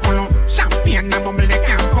colo, colo. Champagne and bubble they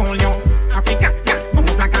can't call you. Africa, girl,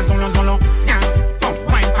 move like a solo.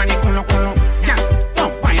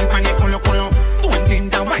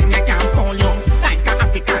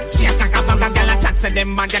 Say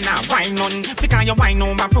them bad and not wine none. Because you wine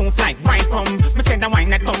on my proof like white rum. Me say the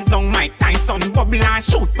wine that come down Mike Tyson. Bubble and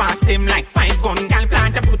shoot past them like 5 gun. Girl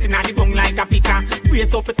plant a foot in the tongue like a picker.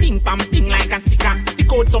 Raise off a thing like a sticker.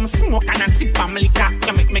 Pick out some smoke and a sip from liquor.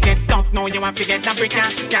 You make me get tough now, you want to get the breaker.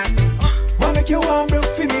 Yeah. Wanna make you one broke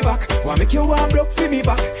for me back. Wanna make you one broke for me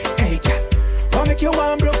back. Hey girl. Wanna make you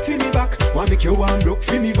one broke for me back. Wanna make you one broke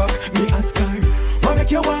for me back. Me ask her. Wanna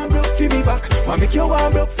make you one broke for me back. Wanna make you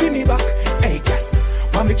one broke for me back. Hey girl.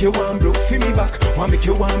 Wanna make you one broke for me back. Wanna make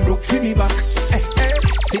you one broke for me back. Hey, hey.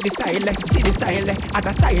 See the style,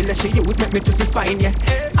 other style she use make me twist my spine, yeah.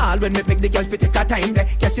 All when me make the girl fi take her time, there.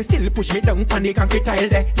 Yeah, she still push me down on the concrete tile,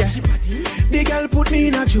 there. Yeah, the girl put me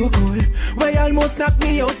in a choke hole, where almost knock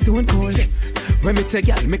me out stone cold. Yes. When me say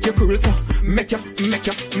girl, make you cruel, so make you.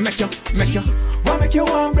 Wanna make you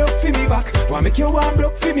one broke for me back. Wanna make you one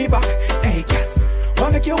broke for me back. Hey, girl.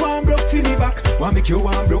 Wanna make you one broke for me back. Wanna make you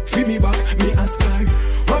one broke for me back. Me ask her.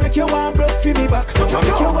 Wanna make you one broke for me back. Wanna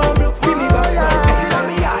make you one broke for me back.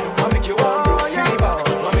 Wanna make you one broke for me back.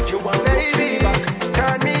 Wanna make you one broke for me back.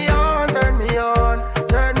 Turn me on, turn me on,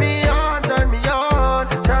 turn me on, turn me on,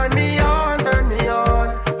 turn me on, turn me on,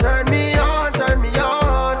 turn me on, turn me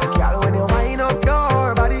on. Girl, when you wind up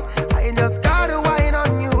your body, I just gotta wine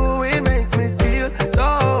on you. It makes me feel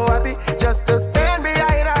so happy just to stand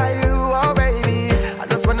behind you, oh baby. I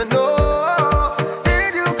just wanna know,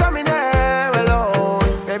 did you come in there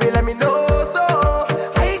alone? Baby, let me know so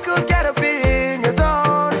I could get up in your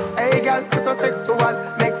zone. Hey girl, you're so sexual,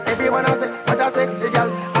 make everyone else say what a sexy girl.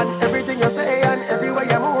 And everything you say and everywhere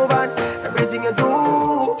you move and everything you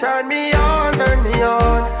do. Turn me on, turn me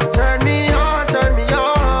on, turn me on, turn me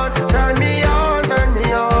on, turn me on, turn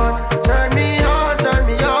me on, turn me on, turn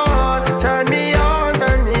me on, turn me on,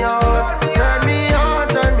 turn me on, turn me on,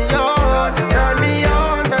 turn me on, turn me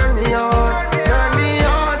on, turn me on, turn me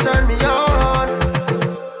on, turn me on.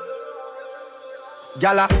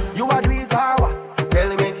 Gala, you a do it or what? Tell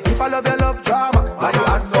me if I love your love drama. Why you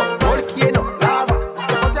act so volcano lava?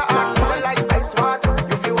 Put your heart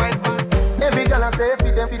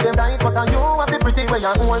you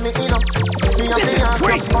hold me in up. Me and me and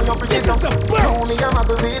just on your pretty so. You me a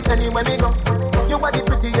muggle with anywhere me go. You are the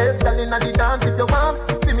prettiest girl inna the dance. If you want,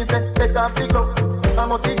 feel me say take off the glove. I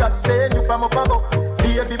must see God send you from up above.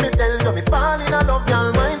 Baby, me tell you me fall in love.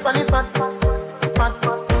 Y'all mind pon this fat, fat,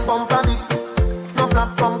 bump on it. No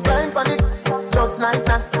flap, come climb pon it. Just like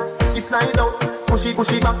that, it's slide out. Push it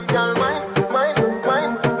back, y'all mind, mind,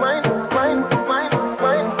 mind, mind, mind, mind,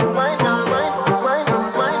 mind, mind, y'all mind, mind, mind,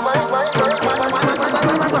 mind, mind, mind, mind.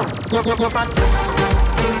 You're fat.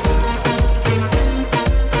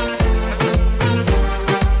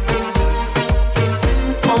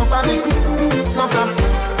 Bump on it, no flap.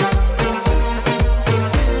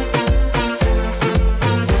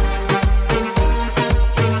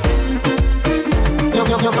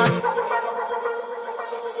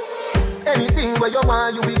 Anything where you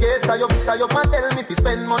want, you be get. Cause you man tell me if you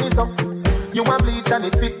spend money so. You want bleach and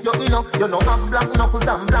it fit you know. You know have black knuckles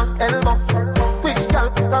and black elbow. Which girl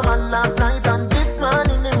come on last night and this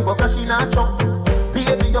morning him go crash in a truck.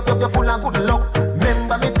 Baby, you're full of good luck.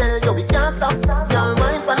 Remember me tell you we can't stop. Y'all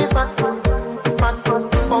mind pan is fat, fat,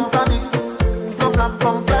 bump a bit. No flap,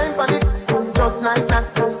 come climb pan it. Just like that,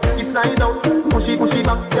 it's slide out. Push it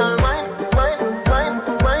back, y'all mind.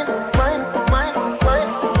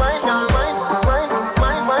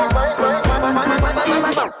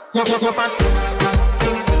 You're fat.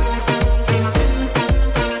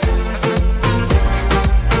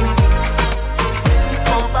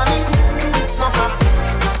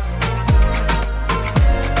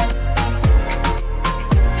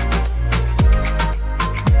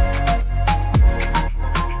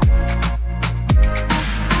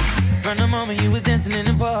 From the moment you was dancing in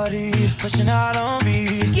the party, pushing out on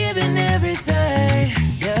me, giving everything,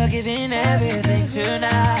 you're giving everything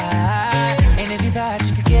tonight. And if you thought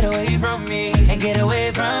you could get away from me, and get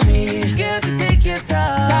away from me, girl, just take your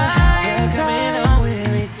time. You're coming on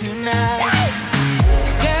with me tonight.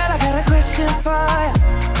 Girl, I got a question for you.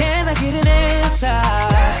 Can I get an answer?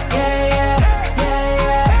 Yeah.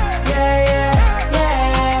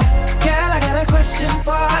 Girl, I got a question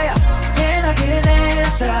for you. Can I get an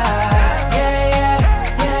answer? Yeah.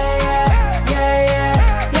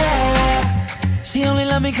 She only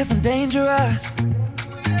love me 'cause I'm dangerous.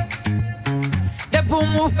 Boom,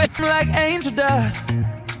 move like angel dust.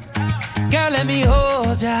 Girl, let me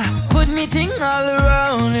hold ya. Put me ting all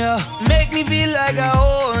around ya. Make me feel like I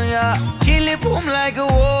own ya. Kill it, boom like a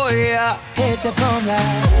warrior. Hit the boom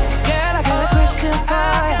like. Girl, I got a question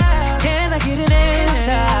for ya. Can I get an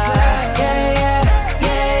answer? Yeah.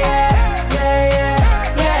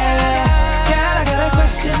 Girl, I got a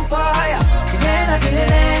question for ya. Can I get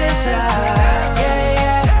an answer?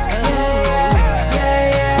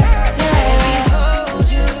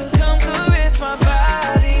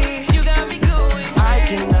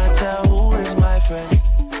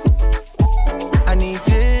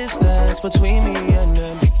 Between me and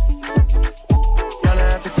them, gonna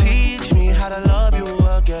have to teach me how to love you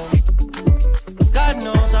again. God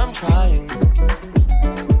knows I'm trying.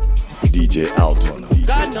 DJ Alton.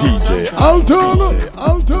 DJ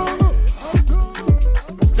Alton.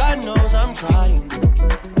 God knows I'm trying.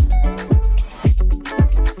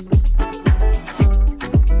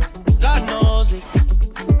 God knows it.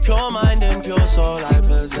 Pure mind and pure soul I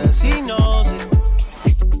possess. He knows it.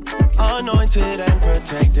 Anointed and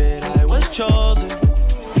protected, I was chosen.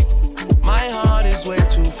 My heart is way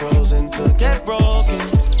too frozen to get broken.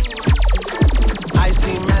 I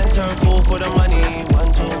seen men turn fool for the money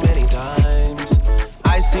one too many times.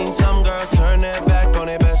 I seen some girls turn their back on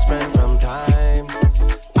their best friend from time.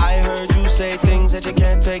 I heard you say things that you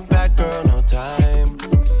can't take back, girl, no time.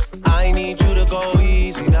 I need you to go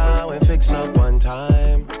easy now and fix up one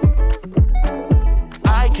time.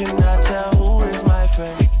 I cannot tell who is my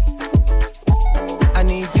friend. I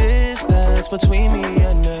need distance between me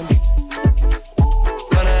and them.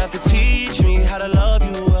 Gonna have to teach me how to love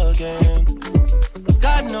you again.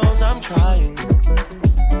 God knows I'm trying.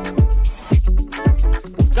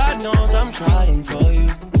 God knows I'm trying for you.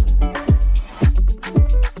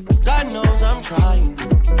 God knows I'm trying.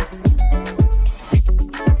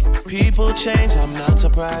 People change, I'm not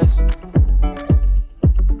surprised.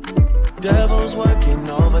 Devil's working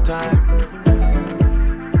overtime.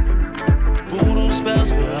 Voodoo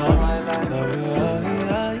spells me all my life.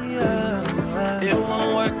 It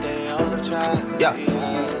won't work, they all have tried. Yeah.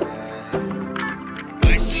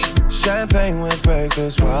 I see. Champagne with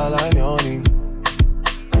breakfast while I'm yawning.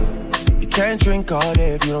 You can't drink all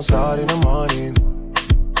day if you don't start in the morning.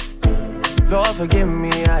 Lord forgive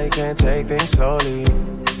me, I can't take things slowly.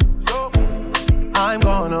 I'm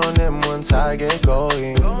going on them once I get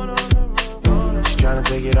going. She's trying to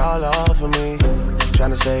take it all off of me.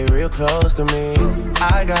 tryna stay real close to me.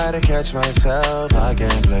 I gotta catch myself, I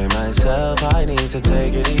can't blame myself. I need to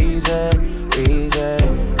take it easy, easy,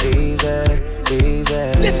 easy,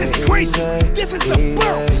 easy. This is crazy. This is the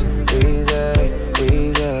world. Easy,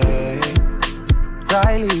 easy.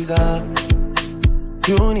 Riley's up.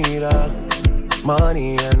 You need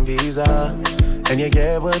money and visa, and you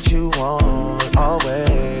get what you want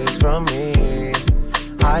always from me.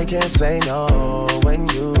 I can't say no when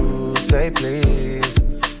you say please.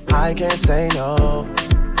 I can't say no.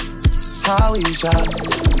 How you shot?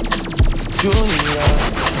 You need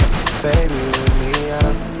baby with me,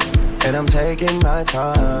 and I'm taking my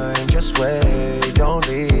time. Just wait, don't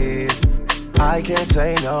leave. I can't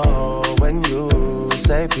say no when you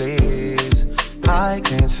say please. I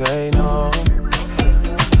can't say no.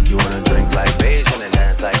 You wanna drink like Beijing and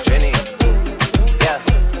dance like Jenny? Yeah.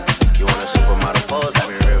 You wanna supermodel pose like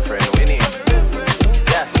my real friend Winnie?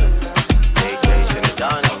 Yeah. Vacation is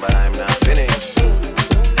done, but I'm not finished.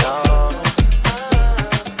 No.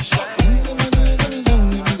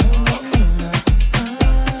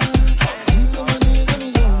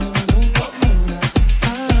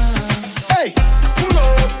 Hey, pull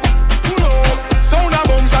up. Sound of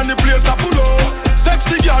bombs and the place a full up.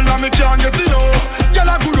 Sexy girl, now me can't get enough. Girl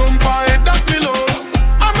a good on pie, that me love.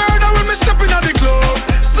 I murder when me step in at the club.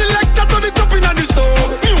 Selector to the top in at the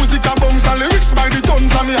sub. Music a bounce and lyrics by the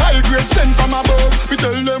tons. And me high grade sent from above. We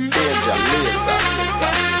tell them DJ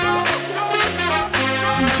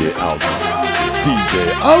Alton. DJ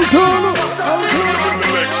Alton.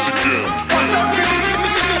 Mexican.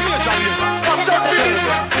 Watch out for this.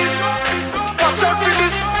 Watch out for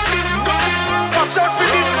this.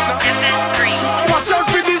 Watch out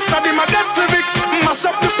for this. I did my best lyrics. Mash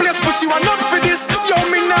up the place, but she want not for this. Yo,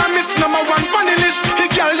 me nah miss number one funny list. The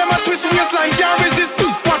girl them a twist waistline can't resist.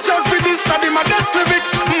 Watch out for this. I did my best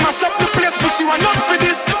lyrics. Mash up the place, but she want not for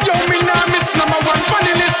this. Yo, me nah miss number one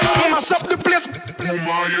funny list. Mash up the place. Oh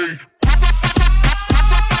my.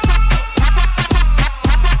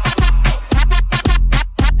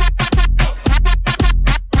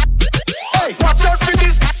 Watch out for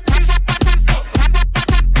this.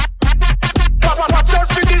 Watch out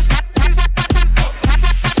for this.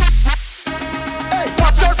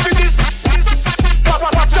 Watch out for this. Watch out for this.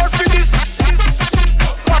 Watch out for this.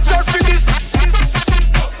 Watch out for this. Watch out for this.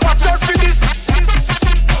 Watch out for this. Watch out for this.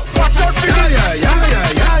 Watch out for this.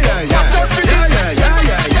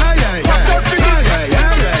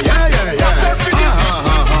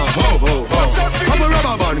 Couple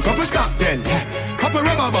rubber band, couple stop then. Couple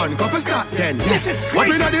rubber band, couple stop then. This is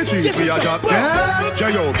crazy. Up in the tree for your job then.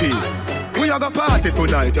 J.O.P. We are gonna party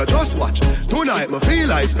tonight, you just watch. Tonight me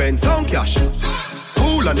feel I spend some cash.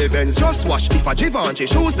 Cool on the Benz, just watch. If a Givenchy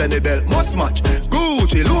shoes, then the belt must match.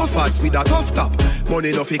 Gucci loafers with a tough top.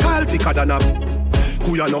 Money no fi call thicker than a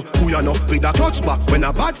who you know, with a clutch back. When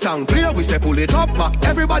a bad sound clear, we say pull it up back.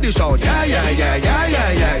 Everybody shout, yeah, yeah, yeah, yeah,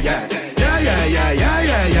 yeah, yeah, yeah. Yeah, yeah, yeah, yeah,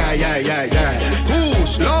 yeah, yeah, yeah, yeah, yeah.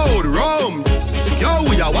 Push, load, rum. Yo,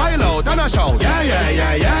 we are wild out and a shout. Yeah, yeah,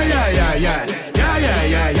 yeah, yeah, yeah, yeah, yeah. Yeah, yeah,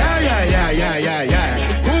 yeah, yeah, yeah, yeah, yeah, yeah, yeah.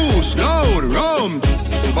 Push, load, rum.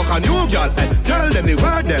 Buck a new girl, tell them the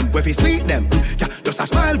word them, where fi sweet them. Yeah, just a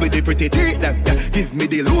smile with the pretty teeth them. Yeah, give me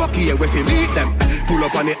the look here, where fi meet them. Pull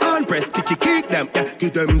up on the hand press, kick them. Yeah,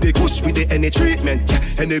 give them the kush with the any treatment. Yeah,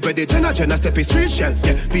 anybody Jenna step in street shell.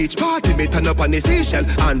 Yeah, beach party me turn up on the seashell.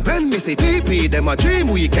 And when me say PP, them a dream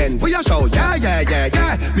weekend. We a show, yeah, yeah, yeah,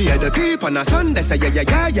 yeah. Me and the peep on a Sunday say, yeah, yeah,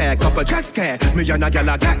 yeah, yeah. Couple jet scare, me and a gal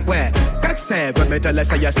a get where. Get say, when me tell her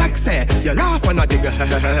say you're sexy. You laugh and a dig,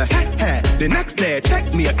 the next day,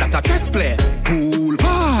 check me that a chess play. Pool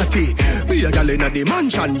party, be a gal in the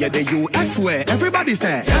mansion, yeah, the UF way. Everybody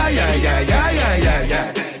say, yeah, yeah, yeah, yeah, yeah, yeah,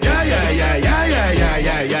 yeah. Yeah, yeah, yeah, yeah, yeah, yeah,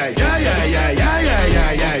 yeah, yeah. Yeah, yeah, yeah, yeah, yeah, yeah,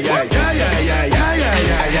 yeah, yeah. Yeah, yeah, yeah, yeah, yeah,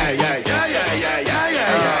 yeah, yeah, yeah. Yeah, yeah,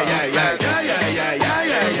 yeah, yeah, yeah, yeah, yeah, yeah. Yeah, yeah, yeah, yeah, yeah, yeah,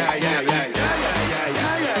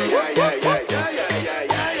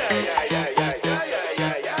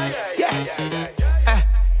 yeah, yeah.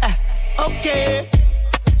 Okay,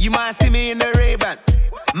 you might see me in the Ray-Ban.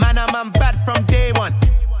 Man, I'm bad from day one.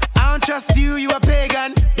 I don't trust you, you a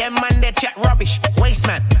pagan. Them man, they chat rubbish, waste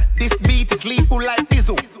man. This beat is lethal like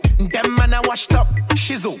Bizzle. Them man, I washed up,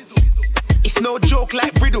 shizzle. It's no joke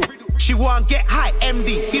like Riddle. She won't get high,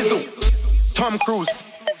 MD, Dizzle. Tom Cruise,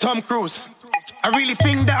 Tom Cruise. I really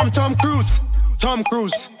think that I'm Tom Cruise. Tom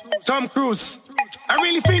Cruise, Tom Cruise. I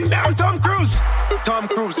really think that I'm Tom Cruise. Tom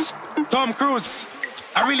Cruise, Tom Cruise.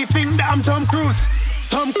 I really think that I'm Tom Cruise.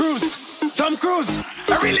 Tom Cruise, Tom Cruise.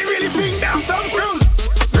 I really, really think that I'm Tom Cruise.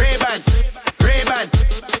 Ray-Ban, Ray-Ban.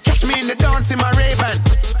 Catch me in the dance in my Ray-Ban.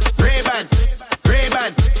 Ray-Ban,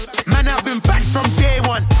 Ray-Ban. Man, I've been back from day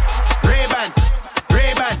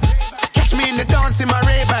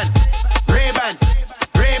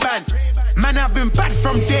been bad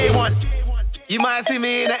from day one. You might see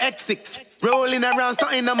me in a X6, rolling around,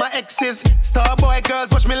 starting on my exes. Starboy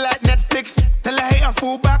girls watch me like Netflix. Tell a hater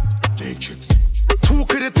full back. Matrix.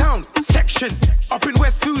 Talk of the town, section. Up in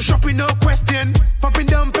Westview, shopping, no question. Popping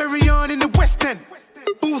down Perignon in the West End.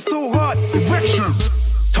 Ooh, so hard, erection.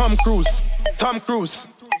 Tom Cruise, Tom Cruise.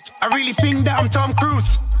 I really think that I'm Tom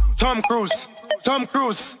Cruise. Tom Cruise, Tom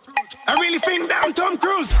Cruise. I really think that I'm Tom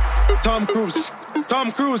Cruise. Tom Cruise,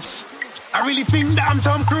 Tom Cruise. I really think that I'm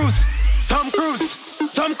Tom Cruise. Tom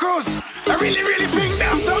Cruise, Tom Cruise. I really, really think that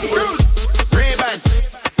I'm Tom Cruise. Ray-Ban,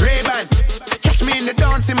 Ray-Ban. Catch me in the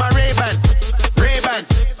dance in my Ray-Ban. Ray-Ban,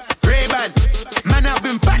 Ray-Ban. Man, I've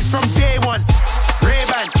been back from day one.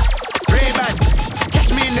 Ray-Ban, Ray-Ban.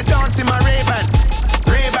 Catch me in the dance in my Ray-Ban.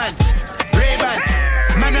 Ray-Ban, Ray-Ban.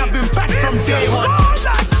 Man, I've been back from day one.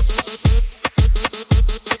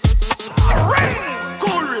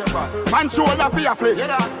 Cool ravers, man shoulder for your flick. Yeah,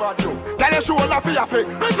 that's bad you. Tell your shoulder for your flick.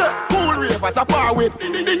 Cool ravers, a far with.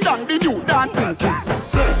 Ding ding dong, the new dancing king.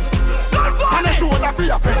 Man a shoulder for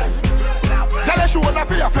your flick. Tell your shoulder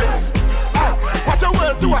for your flick. Watch your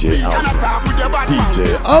words to a speak and attack with your bad man.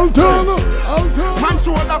 DJ Altano. Man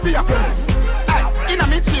shoulder for your flick. Inna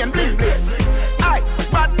me chain bling bling.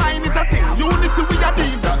 Bad mind is a sin. Unity we a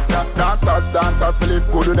deal. Dancers,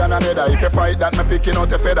 Philip gooder than another. If you fight that, me picking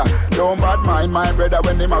out a feather. Don't bad mind my brother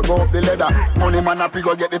when him a go up the ladder. Money man up, he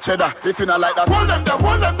go get the cheddar. If you not like that, hold them there,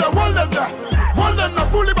 hold them there, hold them there. Hold them there,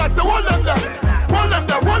 fully bad, so hold them there. Hold them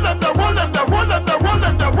there, hold them there, hold them there, hold them there, hold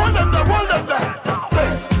them there, hold them there, hold them there.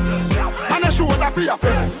 And a shoulder for your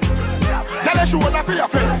face. Tell a shoulder for your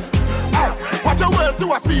face. Watch your words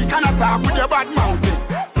to a speak and attack with your bad mouth.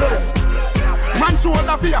 Man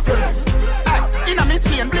shoulder for your face. Inna me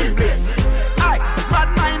chain bling bling. Bad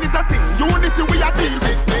mind is a sin. Unity we a deal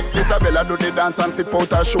with. Isabella do the dance and sip out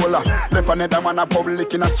her shoulder. Left another man a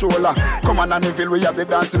public in a stroller. Come on and Neville, we have the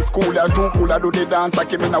dancing school. Yeah, two cooler do the dance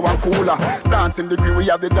like him in a one cooler. Dancing degree, we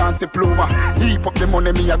have the dancing pluma. Heap up the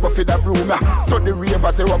money, me a go for the broom. Yeah. So the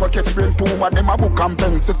ravers say we go catch brain tumor. Them a book and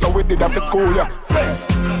pencil, so we did that for school. Yeah.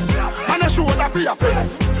 And a shoulder for your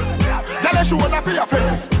face. Tell a shoulder for your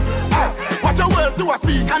face. Watch your words to a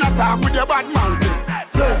speak and attack with your bad mouth.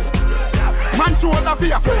 Man shoulder for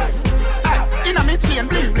your face. Inna me chain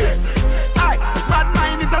bling bling. Bad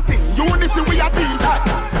mind is a sin. Unity we a deal.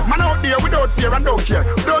 Man out there without fear and don't care.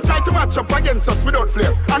 Don't try to match up against us without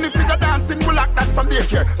flair. And if you go dancing, we'll lock that from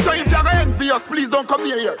daycare. So if you're gonna envy us, please don't come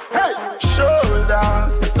near here. Hey,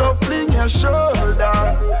 shoulders, so fling your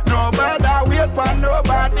shoulders. Nobody wait for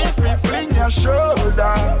nobody if we fling your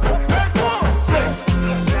shoulders. Hey, go, fling.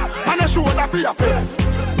 And a shoulder for your face.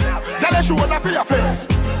 Tell a shoulder for your face.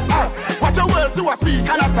 Watch your words to a speak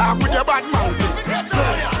and attack with your bad mouth.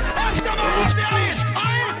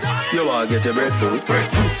 You want to get a breadfruit?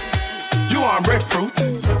 Breadfruit. You want breadfruit?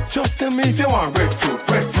 Just tell me if you want breadfruit.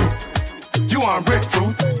 Breadfruit. You want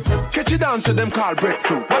breadfruit? Catch it down to them called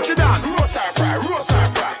breadfruit. Watch it dance. Roast or fry, roast or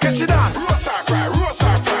fry. Catch it dance. Roast or fry, roast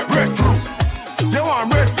or fry. Breadfruit. You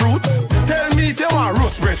want breadfruit? Tell me if you want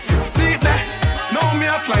roast breadfruit. See it there? Now me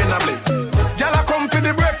outline a blink. Y'all come for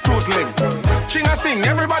the breadfruit limb. Chinga sing,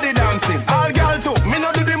 everybody dancing. All gal too, me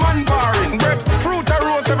no do the man barring. Breadfruit a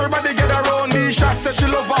roast, everybody get around. The shot said she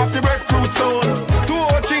love off the breadfruit zone. Too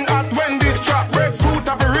hot ching at when this trap. Breadfruit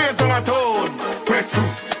have a raised on a tone.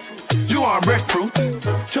 Breadfruit, you want breadfruit?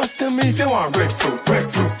 Just tell me if you want breadfruit.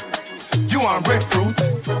 Breadfruit, you want breadfruit?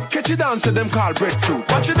 Catch it down to them called breadfruit.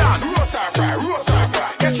 Watch it dance. Roast or fry, roast or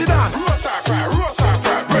fry. Catch it dance. Roast or fry, roast or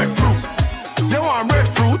fry. Breadfruit, you want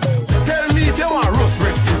breadfruit? Tell me if you want roast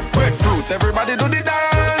breadfruit. Breadfruit, everybody do the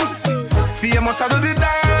dance. Famous a do the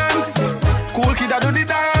dance. Cool kid a do the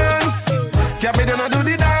dance. Cabby a do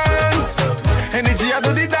the dance. Energy a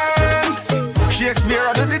do the dance. Shakespeare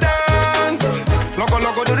a do the dance.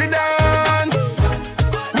 Loco do the dance.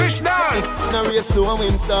 Which dance? No race don't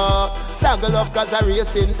win so. Saddle up cause a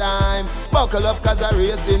racing time. Buckle up cause a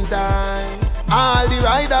racing time. All the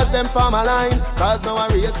riders them form a line, cause now a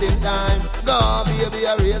racing time. Go baby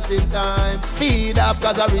a racing time. Speed up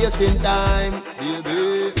cause a racing time.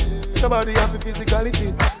 Baby, somebody have the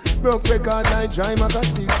physicality. Broke record like dry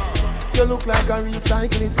magastic. You look like a real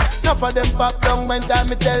cyclist. Enough of them pop down when time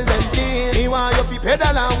me tell them this. Me want you fi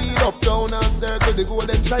pedal and wheel up down and circle the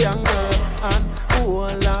golden triangle. And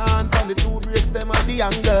hold on from the two brakes them at the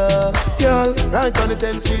angle. Girl, right on the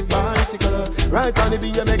 10-speed bicycle. Right on the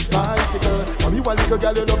BMX bicycle. From you a little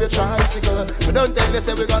girl you love your tricycle. But don't tell me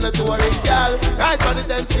say we gonna tour it, girl. Right on the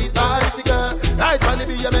 10-speed bicycle. Right on the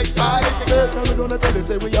BMX bicycle. Now we gonna tell you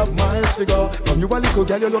say we have miles to go. From you a little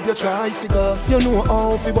girl you love your tricycle. You know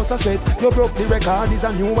how fi bust a sweat. You broke the record, is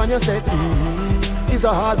a new one you set. It's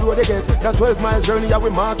a hard road to get. That 12-mile journey I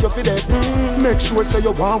will mark you for that. Make sure say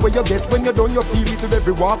you want where you get. When you're done you feel it with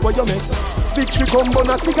every walk where you make. Victory come on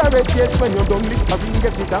a cigarette, yes. When you're done listening,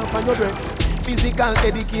 get it off on your breath. Physical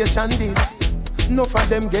education this. Enough of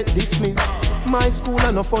them get dismissed. My school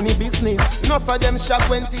and no funny business. Enough of them shock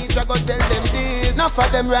when teacher go tell them this. Enough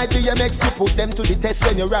of them ride BMX, you put them to the test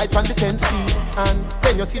when you ride on the 10 speed. And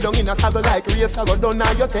then you sit down in a saddle like race, I go down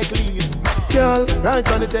now you take lead. Girl, ride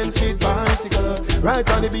on the 10-speed bicycle, ride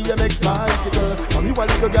on the BMX bicycle. And you a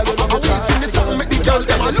little girl, you know me try. See me song, make the girl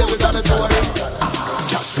them a lose themselves.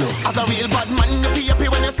 Cash flow. As a real bad man, you be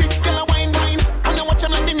happy when you sit, girl a wine. And you watch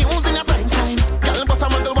them like the news in a prime time. Girl bust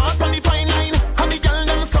a muggle walk on the fine line. And the girl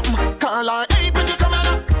them something, call her, hey, pretty coming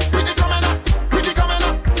up, pretty coming up, pretty coming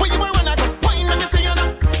up. Where you were when I go, wine, let me see you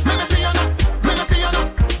now, let me see you now, let me see you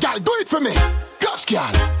now. Girl, do it for me. Catch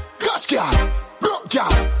girl, broke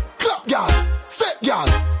girl, clap girl, set girl,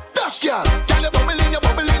 dash girl. Girl, you bubbling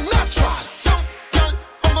natural. Some girl,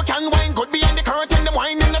 uncle can wine good behind the curtain. Them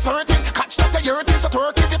wine in the certain. Catch that to your thing, so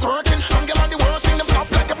twerk if you're twerking. Some girl on the worst thing, them flop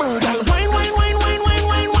like a bird. Girl, wine.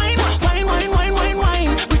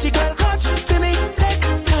 Pretty girl, catch, to me, take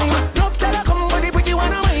time. Love that I come with the pretty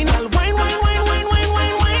one a wine. Girl, wine.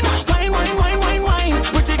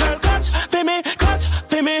 Pretty girl, catch, to me,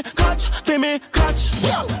 catch.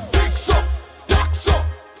 Girl, picks up, tacks up,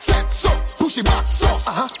 sets up, push it back so.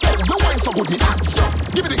 Oh, the wine so good, me act so.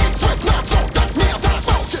 Give me the east, west, north, south. That's me I talk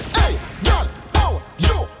about. Hey, girl, oh,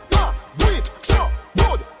 you want do it so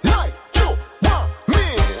good like you want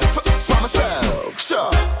me for myself.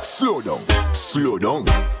 Sure. Slow down,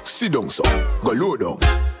 sit down so. Go low down.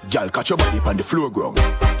 Girl, catch your body on the floor ground.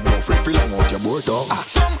 Don't free long out your board tongue.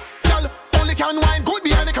 Some girl only can wine good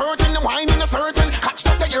behind the curtain. The wine in a certain. Catch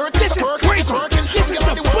that to your thing, so twerk if you're twerking. Some girl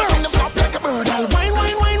on the world in the flop like a bird. Girl, wine.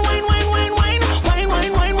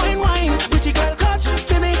 Pretty girl, catch,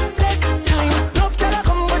 to me, take time. Love that I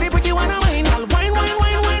come with the pretty one a wine. Girl, wine.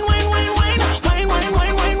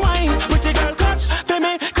 Pretty girl, catch, to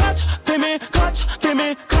me,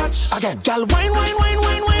 catch. Again, girl, wine.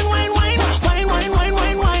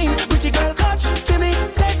 Pretty girl, catch, to me,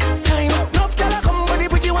 take time. Love that I come with the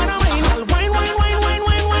pretty one a wine. Girl,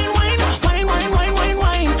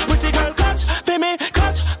 wine. Pretty girl, catch,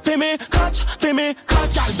 to me,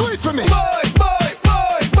 catch. Girl, do it for me.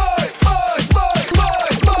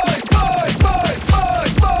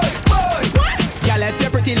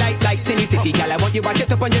 Like City City, girl, I want you back it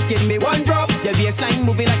up and just give me one drop. Your baseline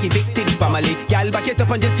moving like you big to the family. Girl, back it up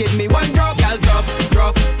and just give me one drop. Girl, drop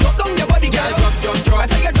down your body, girl, drop. I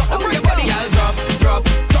tell you drop down your body, girl, drop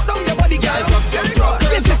down your body, girl, drop.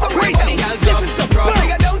 This is crazy, girl, this is the drop.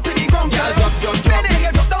 Take it down to the ground, girl, drop. Take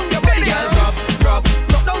it drop down your body, girl, drop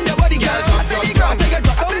down your body, girl, drop. Take it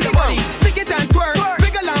drop down your body, stick it and twerk,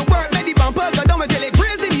 wiggle and work, let the bumper go down until it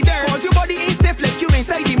grazes in the dirt. Cause your body ain't stiff like you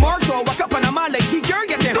inside the morgue, so walk up on a man like he girl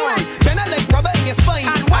get them hard. Bend her like rubber in your spine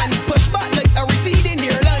and push back like a receding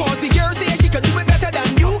hairline. Cause the girl say she can do it better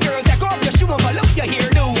than you, girl. Take off your shoe and pull up your hair,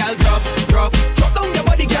 do. Girl, drop down your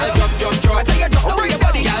body, girl, drop. I tell you drop down your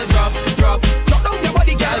body, girl, drop down your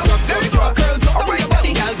body, girl, drop. Girl, drop down your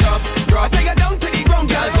body, girl, drop. I tell you down to the ground,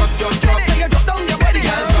 girl, drop. Tell you drop down your body,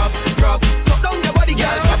 girl, drop down your body,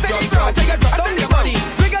 girl, drop. Tell you drop down your body.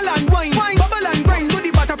 Wiggle and wine, bubble and grind, do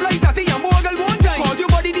the butterfly tatty and bogle one time. Cause your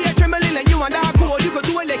body they trembling like you and that cold. You could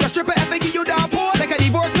do it like a stripper if I give you that pole. Like a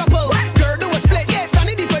divorced couple, girl do a split. Stand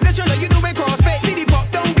in the position like you doing crossfit. See the pop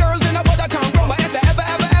down girls in a bother can't grow. But if they ever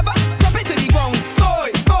drop it to the ground.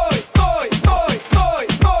 Boy.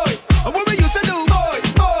 And what we used to do, boy.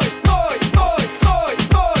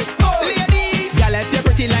 Ladies, y'all let you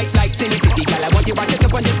pretty like City City. Y'all I want you back it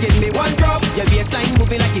up and just give me one drop. Your baseline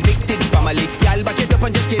moving like you big to the family. Y'all back it up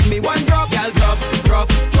and just give me one drop. Y'all drop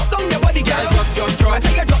down your body, girl, drop. I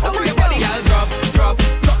tell you drop down your body, girl, drop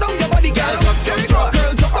down your body, girl, drop.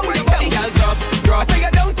 Girl, drop down your body, girl, drop. I tell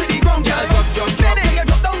you down to the ground, girl, drop. Tell you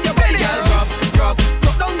drop down your body, girl,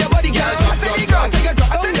 drop down your body, girl, drop. Tell you drop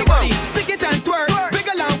down your body, stick it and twerk,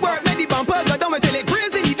 wiggle and work, let the bumper go down until it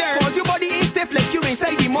grazes in the dirt. Cause your body ain't stiff like you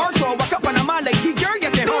inside the morgue, so walk up on a man like he girl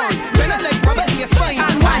get them hard. Bend her like rubber in your spine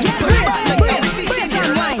and push back like a receding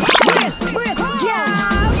hairline.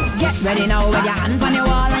 Get ready now with your hand on your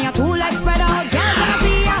wall and your two legs spread out. Girls, I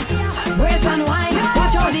see ya. Brace and wine.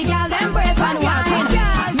 Watch how the girl them brace and wine.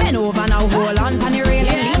 Bend over now, hold on pan the railing,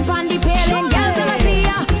 lean pan the paling. Girls, I see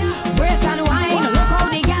ya. Brace and wine. Look how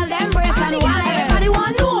the girl them brace and wine. Everybody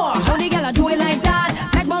want know how the girl do it like that.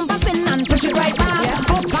 Make bumper spin and push it right back.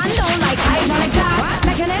 Up and down like hydraulic jack.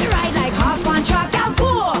 Making it ride like horse on track. Girl,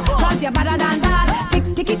 cool. Cause you're better than that.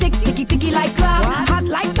 Ticky like clap. Hot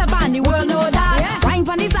like the band, the world know that. Wine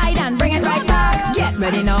from the side and bring it right back. Get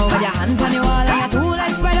ready now with your hand on your wall and your two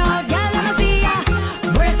legs spread out. Girl, let me see ya.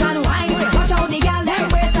 Brace and wine. Watch out the girl, them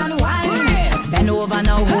brace and wine. Bend over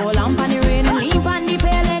now, hold on the rain and lean on the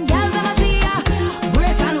paling. Girls, let me see ya.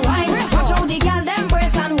 Brace and wine. Watch out the girl, them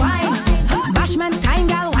brace and wine. Bashment time,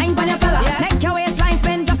 girl, wine on your fella. Make your waistline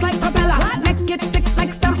spin just like propeller. Make it stick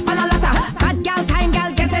like stamp on a ladder. Bad girl time,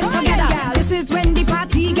 girl, get it together. This is when the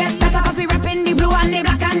party get better, cause we rapping the blue and the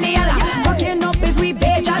black and the yellow. Fucking up is we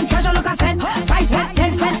beige and treasure, look a cent. 5 cent,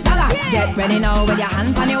 10 cent dollar. Get ready now with your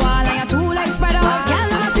hand on your wall and your two legs spread out. Girl,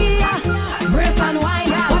 let me see ya. Brace and wine.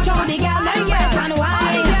 Watch out the girl, them brace and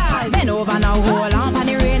wine. Bend over now, hold on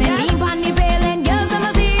the rain and lean on the paling. Girls, let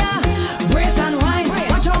me see ya. Brace and wine.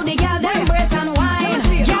 Watch out the girl, them brace and wine.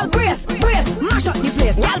 Girl, brace, brace, mash up the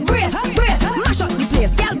place. Girl, brace, brace, mash up the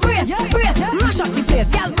place. Girl, brace, brace, mash up the place.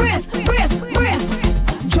 Girl, brace, brace, brace.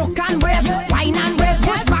 Joke and brace, wine and brace,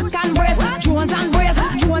 back and brace, Jones and brace,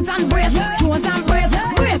 Jones and brace, Jones and brace,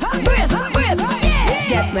 brace, brace, brace. Yeah.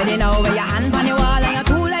 Get ready now with your hand on your wall and your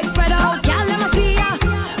two legs spread out. Girl, let me see ya.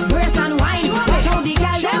 Brace and wine. Watch out the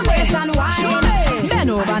girl, them brace and wine. Bend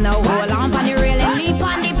over now, hold on the railing, leap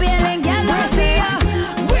on the paling. Girl, let me see ya.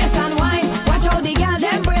 Brace and wine. Watch out the girl,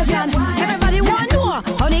 them brace and wine. Everybody want to know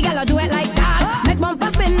how the girl do it like that. Make bumper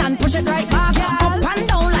spin and push it right back. Up and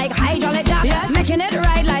down like hydraulic jack. Making it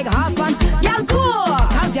right like horsepan. Girl, cool,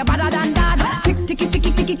 cause you're better than that. Tick, ticky,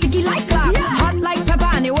 ticky, ticky, ticky like clap. Hot like pepper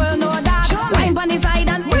and the world know that. Wine on the side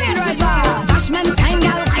and brace right back. Bashment time,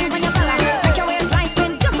 girl, wine on your fella. Make your waistline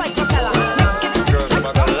spin just like propeller. Make it stick like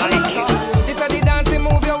stump on a letter. This is the dancing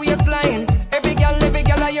move your waistline. Every girl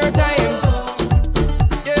at your time.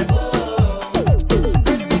 Yeah.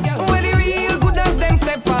 When the real good as them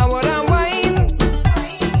step forward and wine.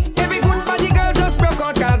 Every good body girl just broke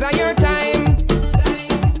out cause of your time.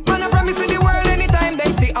 Man, I promise you the world anytime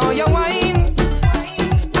them see all your wine.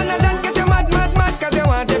 And I don't get you mad cause you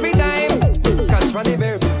want every time. Catch money,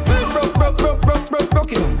 baby.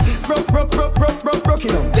 Broke it on. Broke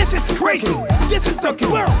it on. This is crazy. This is the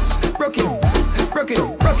bounce. Broke it on. Broke it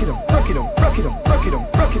on. Broke it on. Broke it on. Broke it on. Broke it on.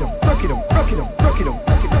 Broke it on. Broke it on. Broke it on. Broke it on.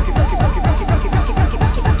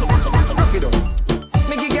 Broke it on.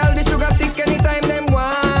 Make a girl the sugar stick anytime them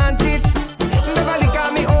want it. Beverly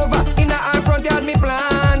call me over. In her front yard me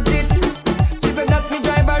plant it. She said that me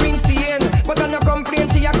drive her insane. But I no complain,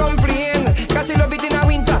 she a complain. Cause she love it in a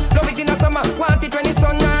winter, love it in a summer. Want it when the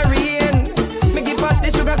sun and rain. Me give her the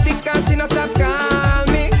sugar stick and she no stop call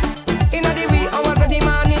me. In the wee hours of the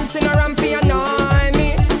morning, she no ramp fi annoy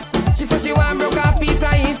me. She said she want broke a piece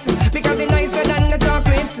of it because it nicer than the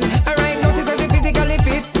chocolate. And right now she says it physically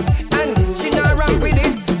fit and she no ramp with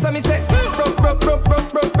it. So me say broke it on, broke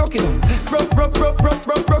it on, broke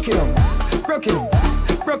it on, broke it on,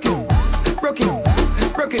 broke it on, broke it on,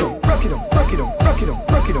 broke it on, broke it on, broke it on, broke it on,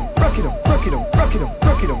 broke it on, broke it on, broke it on, broke it on,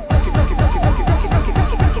 broke it on,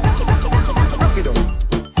 broke it on.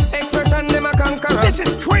 Expression them a conqueror. This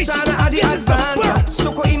is crazy. Shana a the advancer.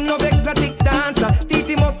 Suko him no exotic dancer.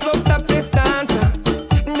 Titi must love the best dancer.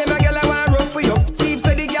 Them a gyal a want rough for you. Steve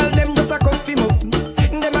said the gyal them just a cuff him up.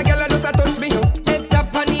 Them a gyal a just a touch me up. Head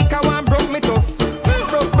tap panic a want broke me tough.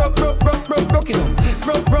 Broke it on.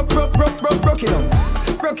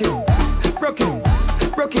 Broke it on. Broke it on. Broke it on.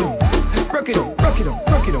 Broke it on. Broke it on.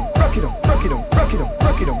 Broke it on. Broke it on. Broke it on. Broke it on.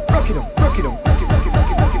 Broke it on. Broke it on. Broke it on.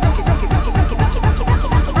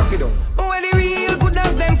 Broke it on. When the real good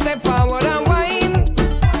as them step forward and wine.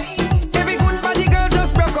 Every good body girl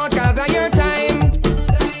just broke out cause of your time.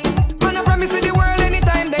 Man, I promise you the world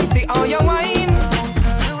anytime them see all your wine.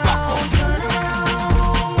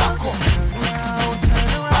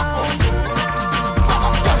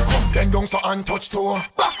 Bend down so and touch toe.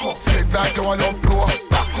 Sit like you a love blow.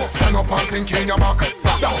 Stand up and sink in your back.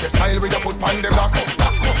 Down the style with your foot on the block.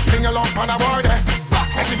 Fling your lump on a board, eh.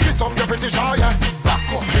 Make him kiss up your pretty jaw, yeah.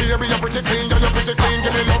 Baby, you're pretty clean, yeah, you're pretty clean.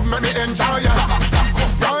 Give me love, make me enjoy, yeah.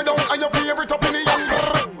 Ride down on your favorite opinion.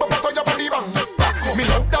 But so your body bang. Me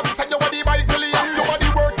love that say your body by billion. Your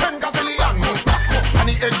body worth 10 gazillion. And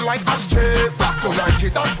the edge like ashtray. So like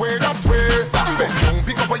it that way, that way. Bend down,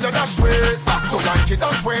 pick up on your dash way. So like it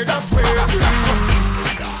that way, that way.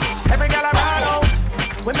 Every girl a roll out.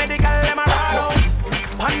 We make the girl them a roll out.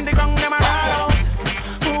 On the ground them a roll out.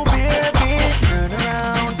 Oh baby, turn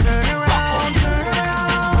around, turn around, turn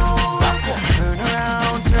around. Turn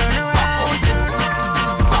around, turn around, turn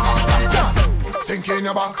around. Sink in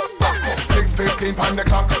your back. 6:15 on the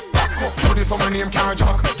clock. Do this on my name can't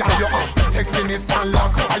jock. Got your up, sexiness pan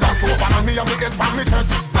lock. I am so fan and me have the S pan me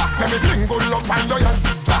chest. Let me fling good luck on your yes.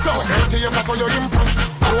 Don't hurt yes, I saw you impress.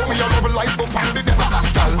 Throw me a love like book on the desk.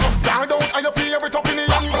 Girl, down down on your favorite opinion.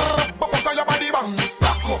 But bust on your body bang.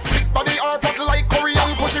 Thick body or fat like Korean.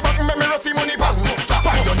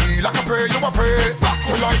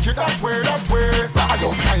 it that way, that way. I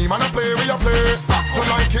don't time and I play where you play. You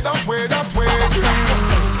like it that way, that way.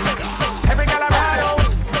 Every girl I ride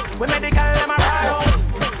out, we make the girl them a ride out.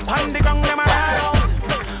 On the ground them a ride out.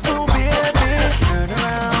 Oh baby, turn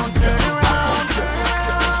around, turn around, turn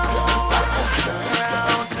around, turn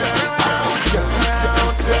around, turn around,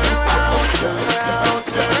 turn around, turn around,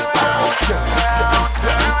 turn around, turn around,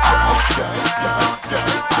 turn around, turn around,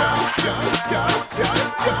 turn around, turn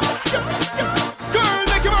around. Girl,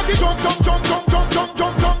 make your body jump, jump, jump, jump, jump, jump,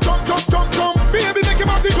 jump, jump, jump, jump, jump, jump. Baby, make your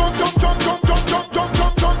body jump, jump, jump, jump, jump, jump, jump,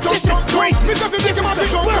 jump, jump. This is crazy. Make your body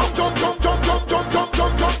jump, jump, jump, jump, jump, jump, jump, jump,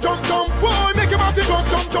 jump, jump, jump, jump. Boy, make your body jump,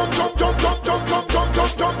 jump, jump, jump, jump, jump, jump, jump, jump,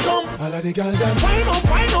 jump, jump, jump. All of the girls them. Wind up,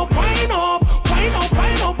 wind up, wind up, wind up,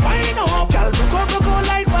 wind up, wind up. Girl, go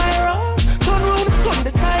like virus. Turn round, turn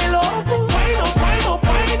the style up. Wind up, wind up,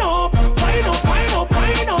 wind up, wind up, wind up,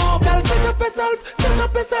 wind up. Girl, send up yourself, send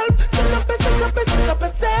up yourself, send up yourself, send up yourself, send up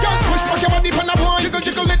yourself. Girl, push back your body pon a board. Jiggle,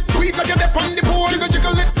 jiggle it. Tweak like you're deep on the pole. Jiggle,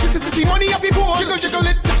 jiggle it. See money off your board. Jiggle, jiggle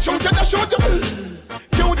it. Dash out, dash out.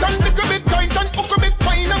 Cute and little bit tight and hook a bit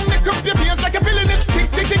fine and make up your face like you're feeling it.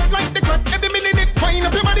 Tick, tick, tick like the clock. Every minute it fine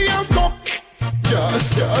up your body and stop. Girl,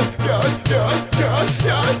 girl, girl, girl, girl,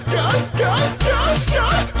 girl, girl, girl, girl,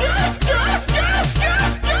 girl, girl, girl, girl,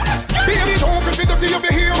 girl. Baby, don't feel dirty up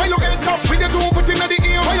your heel. Why you head up? With your two foot in the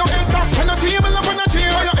ear. Why you head up? On a table up on a chair.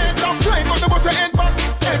 Why you head up? Slide on the bus your head back.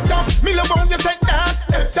 Head up. Me love how you said that.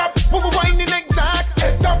 Head up. Move a wine in exact.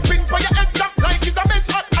 Head up. Spin for your head up like it's a bed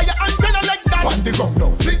hot. Are your antenna like that? On the ground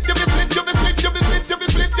now. Split, you be split, you be split, you be split, you be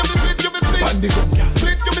split, you be split, you be split. On the ground, yeah.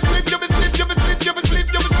 Split, you be split, you be split, you be split, you be split,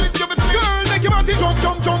 you be split, you be split. Girl, make your body jump,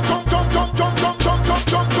 jump, jump, jump, jump, jump, jump, jump, jump, jump,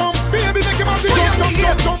 jump, jump. Baby, make your body jump, jump,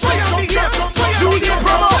 jump, jump, jump, jump, jump, jump, jump. Junior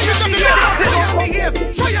promo. Try and behave,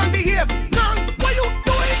 try and behave. Girl, what you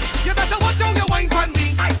doing? You better watch how you wine on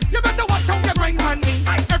me. You better watch how you grind on me.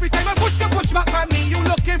 Every time I push, you push back on me. You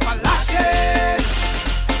looking for lashes.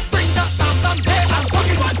 Bring that bam bam there and walk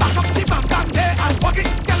it. Back up the bam bam there and walk it.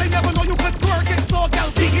 Girl, I never know you could twerk it, so girl,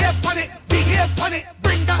 behave on it, behave on it.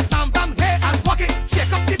 Bring that bam bam there and walk it.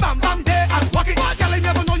 Shake up the bam bam there and walk it. Girl, I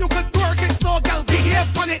never know you could twerk it, so girl, behave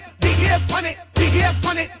on it, behave on it, behave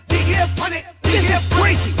on it, behave on it. This is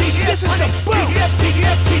crazy. This is the boom.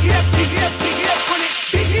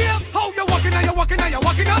 Behave. How you walking? Are you walking? Are you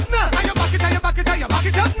walking up now? Are you back it? Are you back it? Are you back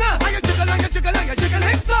it up now? Are you jiggle? Are you jiggle? Are you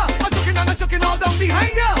jiggling so? I'm joking and I'm joking all down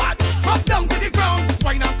behind you. Drop down to the ground.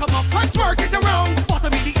 Why not come up and twerk it around?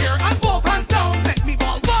 Bottom in the air and both hands down. Let me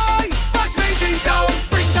ball boy. Dash lady down.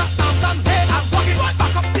 Bring that bam bam there and walk it.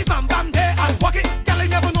 Back up the bam bam there and walk it. Girl, I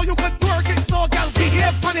never know you could twerk it, so girl,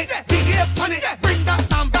 behave on it, behave on it. Bring that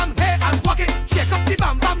bam bam there and walk it. Shake up the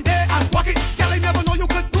bam bam there and walk it. Girl, I never know you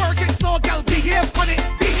could twerk it, so girl, behave on it,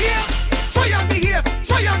 behave. Try and behave,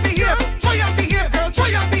 try and behave, try and behave, girl, try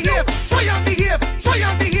and behave, try and behave, try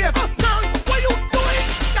and behave. Girl, what you doing?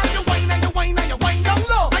 Girl, you whine and you whine and you whine down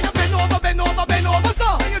low. And you bend over, bend over, bend over,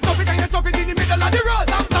 so. And you drop it in the middle of the road.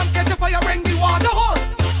 Bam bam, catch a fire, bring the water hose.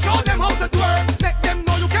 Show them how to twerk, make them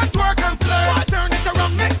know you can twerk and flirt. Turn it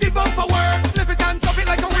around, make the bumper work. Flip it and drop it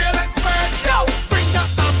like a real expert. Yo, bring that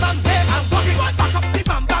bam bam there and walk it. Back up the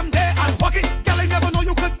bam bam there and walk it. Girl, I never know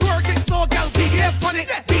you could twerk it, so girl, behave on it,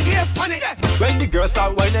 behave on it. When the girls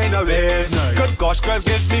start whining a waist, good gosh, girl,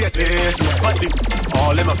 give me a taste. But the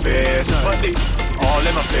all in my face, but the all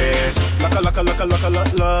in my face. Laka.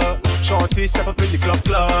 Shorty step up in the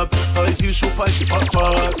club. Her usual fight, she fuck.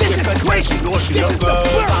 This is crazy. She know she This look is the good.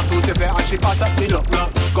 blur. I'm too tip and she pass up me look.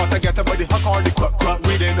 Gotta get her by the hook or the crop.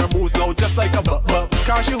 Reading her moves low just like a butt.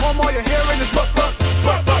 Can't she home all your hair in his butt.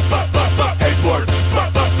 Headboard.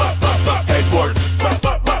 Headboard. Headboard.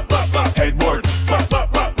 Headboard.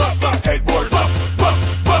 Headboard.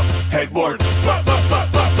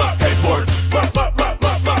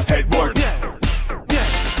 Headboard.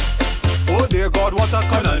 Oh dear God, what a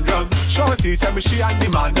conundrum. Shorty tell me she and the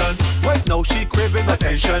man done. Right now she craving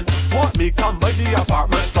attention. Want me come by the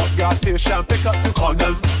apartment, stop gas station, pick up 2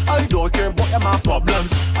 condoms. I don't care about my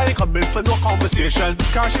problems. I ain't coming for no conversation.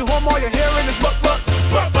 Can't she home all your hair in his butt.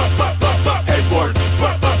 Headboard.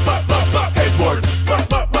 Headboard.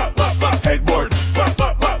 Headboard.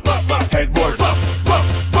 Headboard.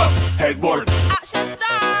 Headboard. Action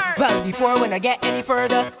star. Well, before when I get any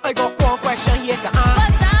further, I got one question here to ask.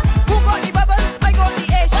 What's that? Who got the bubble? I got the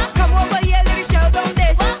ish. Come over here, let me show down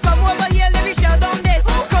this. Come over here, let me show down this.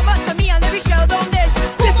 Come back to me and let me show down this.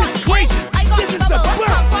 This is crazy. I got This the is the bubble. blur.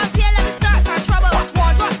 Come front here, let me start trouble.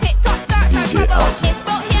 One drop, TikTok, start trouble. Kiss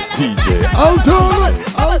out here, let me start trouble.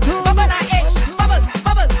 Alton. Bubble like ish.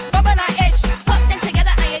 Bubble like ish. Put them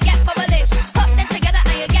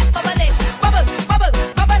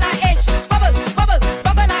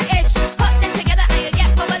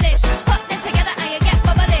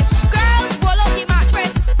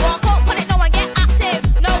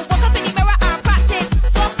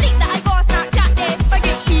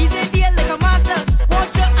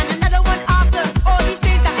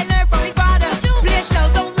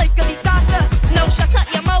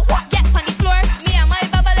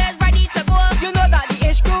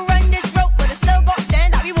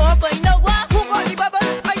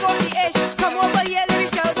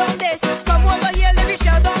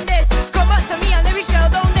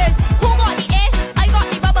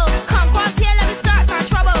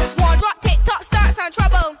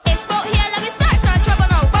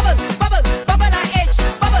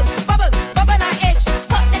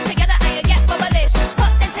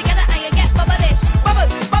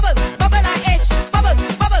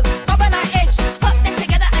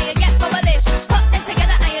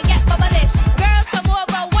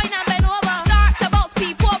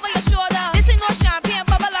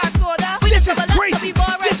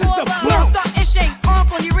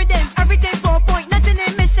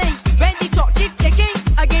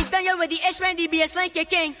when the bassline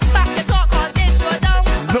kicking. Back the talk, cause they show down.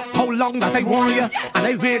 Look how long that I warn you, and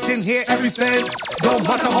I waiting here ever since. Don't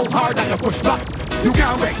matter how hard that you push back, you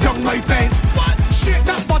can't break down my fence. What? Shake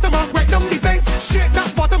that bottom and break down the fence. Shake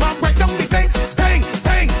that bottom and break down the fence. Bang,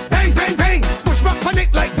 bang, bang, bang, bang. Push back on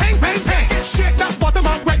it like bang, bang, bang. Shake that bottom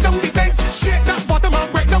and break down the fence. Shake that bottom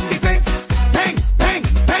and break down the fence. Bang, bang,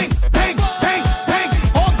 bang, bang, bang, bang.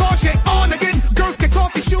 Oh gosh, yeah, on again. Girls kick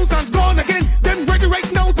off the shoes and gone again. Them ready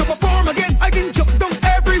right now to perform again. I can jump down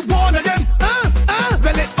every one of them.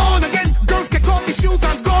 Well it on again. Girls kick off the shoes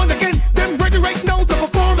and gone again. Them ready right now to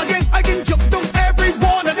perform again. I can jump down every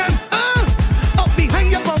one of them. Up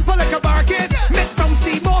behind your bumper like a barcade. Met from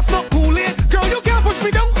C-Boss, not Kool-Aid. Girl, you can't push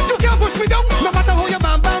me down. You can't push me down. No matter how your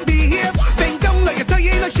bam bam behave. Bang down like a tie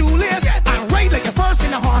in a shoelace. And ride like a first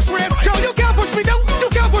in a horse race. Girl, you can't push me down. You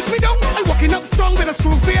can't push me down. I'm walking up strong with a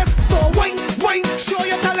screw face. So wine, wine, show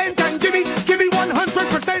your talent and give me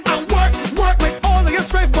 100%. And work with all of your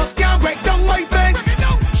strength, but can't break down my fence.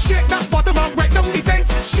 Shake that bottom and break down the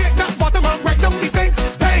fence. Shake that bottom and break down the fence.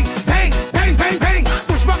 Bang, bang, bang, bang, bang.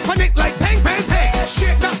 Push back on it like bang, bang, bang.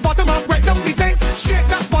 Shake that bottom and break down the fence. Shake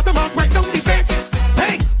that bottom and break down the fence.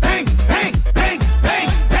 Bang, bang, bang, bang, bang,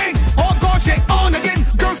 bang. Oh gosh, yeah, on again.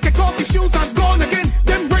 Girls kick off the shoes and gone again.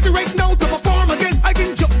 Them ready right now to perform again. I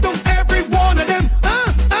can jump down every one of them.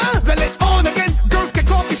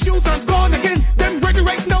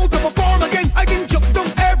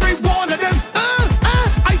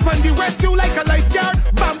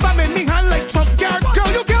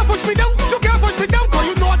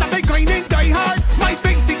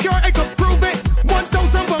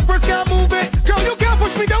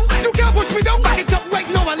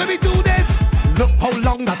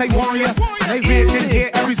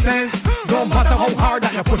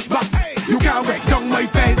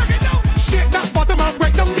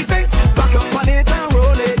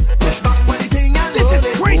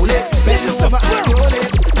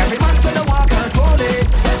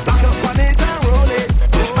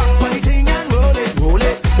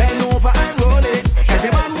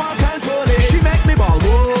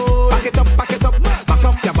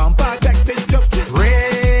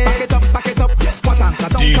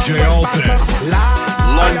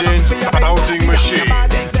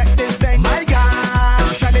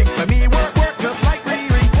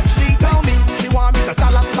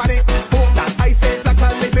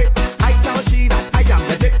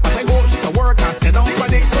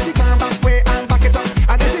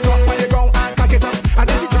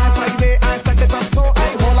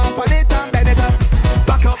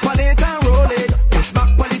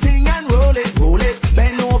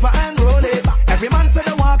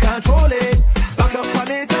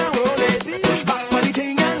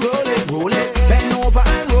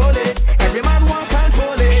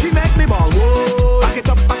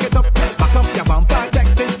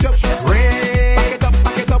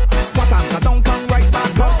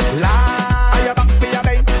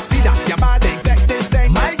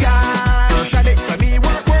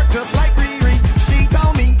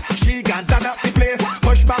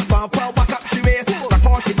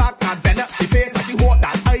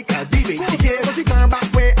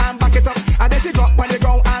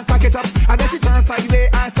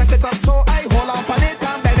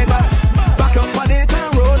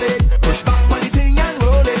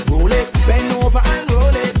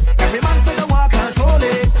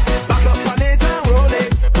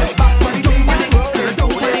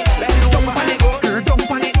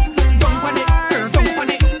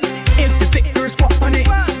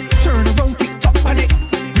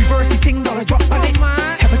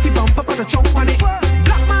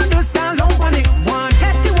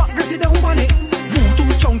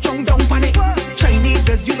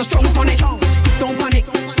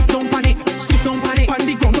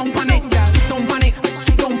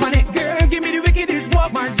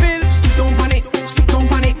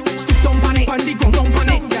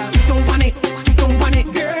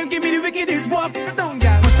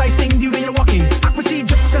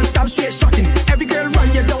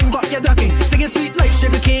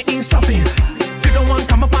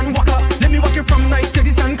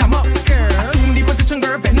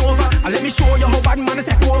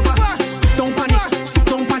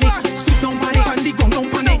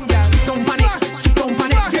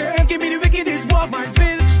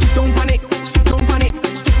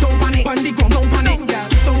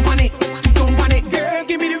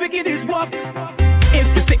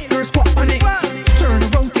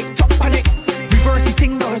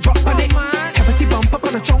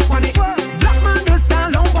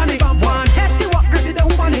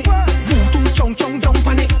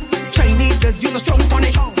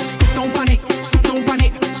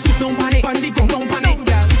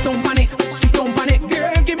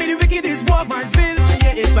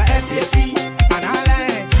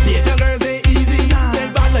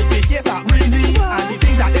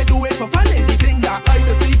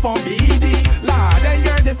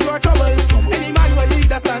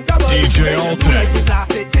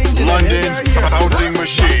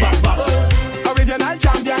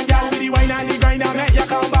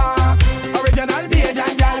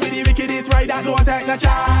 the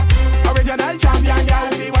chart. Original champion, girl.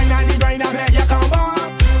 The wine and the grind, I bet you come back.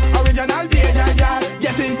 Original Bajan, girl.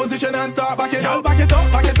 Get in position and start back it up, back it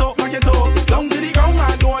up, back it up, back it up. Down to the ground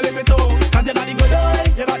and don't lift it up. Cause you got the good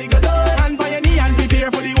eye, you got the good eye. Hand by your knee and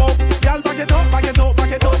prepare for the walk. Girl, back it up, back it up,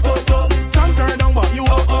 back it up, up. Some turn down, but you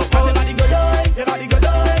up. Cause you got the good eye, you got the good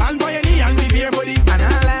eye. Hand by your knee and prepare for the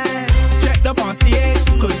analyze. Check the on stage,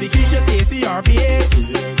 cause the Keisha Stacy RPA.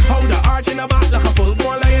 How the arch in the back like a full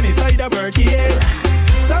ball lion inside the birdcage.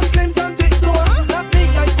 Some slim, some thick, so that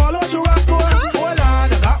make like follow churrasco. Oh Lord,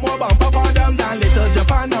 I got more bump up on them than Little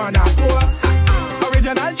Japan or NASCO.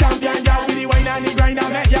 Original champion, girl, with the wine and the grind, I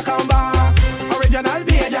bet you come back. Original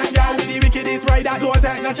Bajan, girl, with the wickedest ride, that don't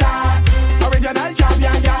take no chart. Original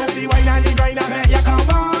champion, girl, with the wine and the grind, I bet you come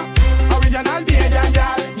back. Original Bajan,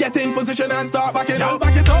 girl, get in position and start back it up,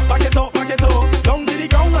 back it up, back it up, back it up. Down to the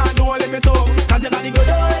ground and don't lift it up. Cause you got the good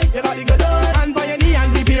eye, you got the good eye. Hand by your knee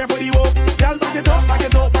and prepare for the walk. Girl, back it up, back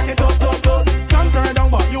it up, back it up, up. Some turn down,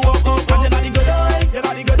 but you up. Cause you got the good eye, you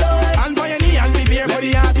got the good eye. Hand by your knee and prepare for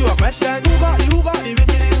the ask you a question. Who got the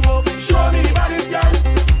wickedest walk? Show me the baddest girl.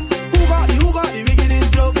 Who got the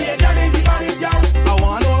wickedest joke? Yeah, that is the baddest girl. I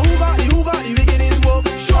wanna know who got the wickedest walk.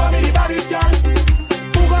 Show me the baddest girl.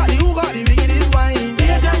 Who got the wickedest wine?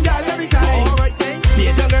 Bajan girl every time. Alright then,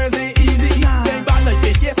 Bajan girls ain't easy. They bad like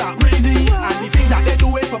fish, yes I'm crazy. And the things that they do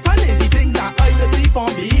it for fun is the things that I just see from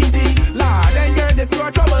easy. Lord, them girls is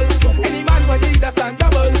pure trouble. Any man would need a stand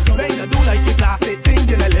double. When you do like the classic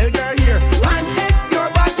things in a little girl here. And if your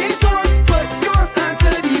back is sore, put your hands to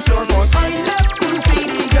the floor. Cause I love to see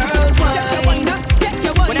the girls wine. Get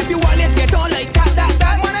your wine. But if you want, let's get on like that.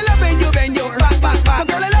 Man, I love when you bend your back. So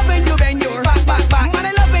girl, I love when you bend your back. Man,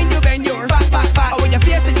 I love when you bend your back. Oh, when you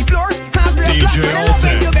face to the floor, hands real flat. Man, I love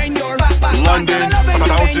when you bend your back. London's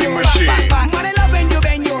bouncing machine. Man, I love when you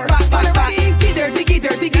bend your back. Diggy dirty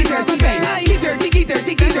bang. Diggy dirty bang.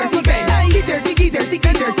 Diggy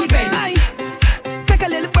dirty bang. Take a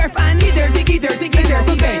little breath and diggy dirty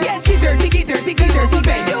bang. Yes, diggy dirty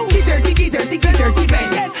bang. Dirty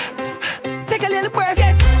bang. Yes. Take a little breath.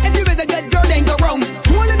 Yes. If you is a good girl, then go wrong.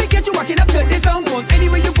 Wanna to get you walking up to this song. Cause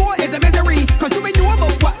anywhere you go is a misery. Cause you ain't know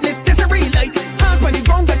about what this history. Like hands when the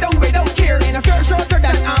ground go down without care. In a skirt shorter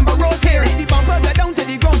than Amber Rose hair. The bumper go down to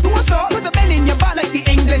the ground. Don't stop. Put the bend in your back like the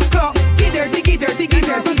English clock. Diggy dirty bang. Diggy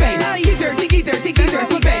dirty bang.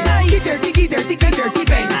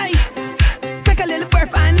 Take a little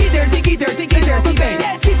breath and diggy dirty bang.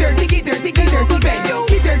 Yes, diggy dirty bang.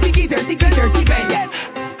 Dirty bang. Yes.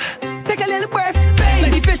 Take a little breath. Bang.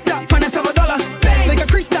 Like the fish that on a $7. Bang. Like a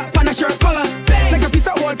crease that on a shirt collar. Bang. Like a piece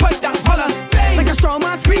of old pipe that holler. Bang. Like a strong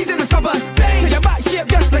man squeezing a stopper. Bang. So your back shape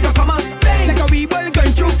just like a comma. Bang. Like a wee ball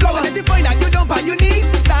going through flower. And if you find out you don't on your knees,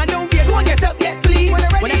 stand down here, don't get up yet, please.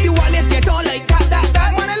 When if you want, let's get on like that.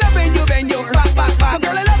 Man, I love when you bend your back. So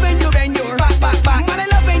girl, I love when you bend your back. Man, I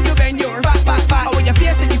love when you bend your back. Oh, when you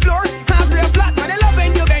face to the floor, hands real flat. Man, I love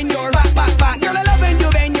when you bend your back. Girl, I love when you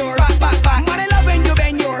bend your back. Man, I love when you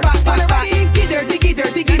bend your back. Diggy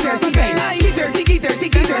dirty bang.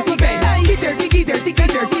 Diggy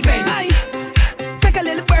dirty bang. Take a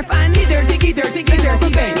little breath and diggy dirty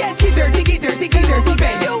bang. Yes, diggy dirty bang.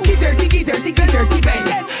 Dirty bang.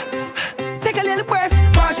 Yes. Take a little breath.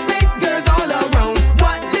 Watch things, girls all around.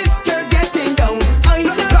 What this girl's getting down. I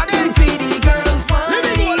love to see the girls wine. Let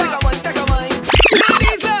me go like a one, take a wine.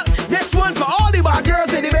 Ladies, look, this one for all the bad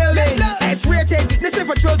girls in the building. X-rated, this is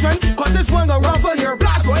for children. Cause this one gon' ruffle your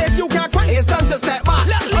blast. So if you can't quit, it's time to step back.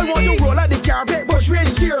 I want you roll out the carpet, push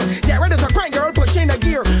really cheer. Get ready to crank, girl, push in the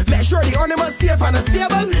gear. Make sure the ornament's safe and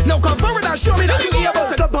stable. Now come forward and show me that you able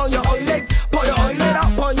to up on your oil leg. Pull your oil leg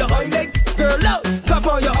up on your oil leg. Girl, look, up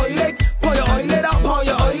on your oil leg. Pull your oil leg up on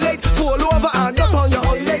your oil leg. Fall over and up on your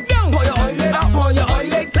oil leg. Pull your oil leg up on your oil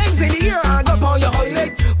leg. Legs in the air and up on your oil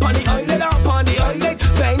leg. Pon the oil leg up on the oil leg.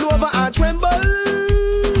 Bang over and tremble.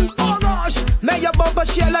 Oh gosh, make your bumper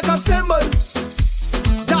shake like a cymbal.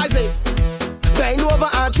 That's it. Bang over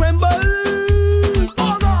and tremble.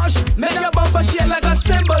 Oh gosh, make your bumper shake like a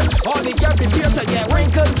cymbal. All the girls prepare to get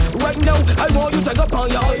wrinkled. Right now, I want you to go on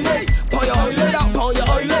your oil leg. Pull your oil leg up on your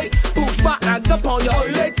oil leg. Push back and up on your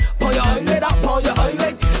oil leg. Pull your oil leg up on your oil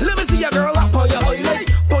leg. Let me see your girl up on your oil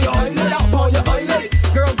leg. Pull your oil leg up on your oil leg.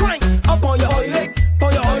 Girl, crank up on your oil leg.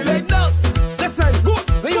 Pull your oil leg now. Listen, good.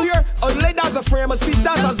 When you hear oil leg, that's a frame of speech.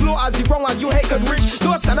 That's as low as the wrong as you hate could reach.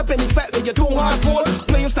 Don't stand up in the fact that you're too hard full.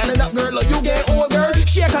 Play you standing up, girl, or you get old, girl.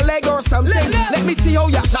 Shake a leg or something. Let me see how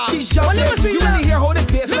you keep jumping. You really hear how this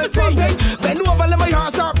bass is pumping. Bend over, let my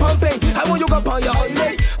heart start pumping. I want you go on your oil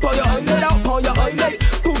leg. Pull your oil leg out on your oil leg.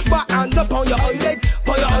 Push back and up on your oil leg.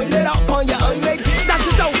 Pull your oil leg out on your oil leg. Dash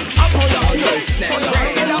it out, up on your oil leg. Pull your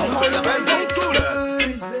oil leg out on your oil leg.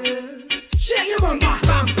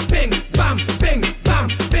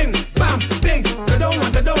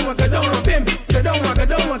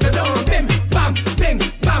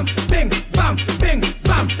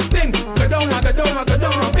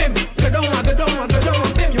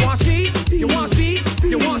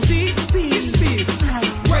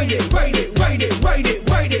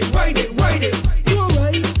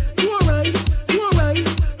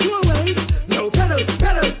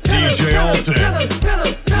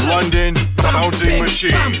 bouncing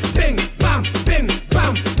machine. Bam, bing, bam, bing,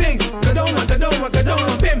 bam, bing. Go down, bim. Go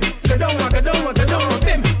down, bim.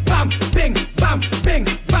 Bam, bing, bam, bing,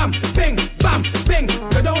 bam, bing, bam, bing.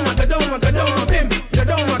 Go down, bim. Go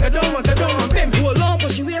down, bim. Pull on,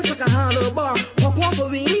 push your waist like a handlebar. Pop off a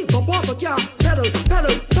wheel, pop off a car. Pedal,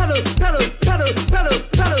 pedal, pedal, pedal, pedal, pedal, pedal,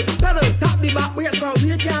 pedal. Tap the back, brace from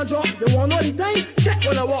wheel can't drop. You want all the time? Check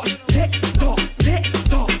when I walk. Tick tock, tick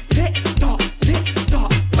tock, tick tock, tick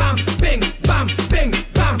tock. Bam, bing, bam, bing,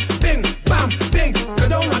 bam, bing, bam, bing. Go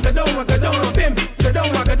down, bim. Go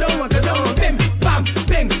down, bim. Bam,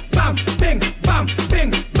 bing, bam, bing, bam,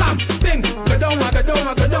 bing, bam, bing. Go down,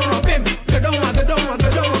 bim. Go down,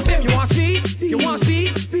 bim. You want speed? You want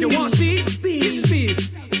speed? You want speed? This is speed.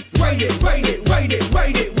 Ride it, ride it, ride it,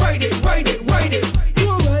 ride it, ride it, ride it, ride it. You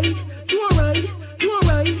alright? You alright? You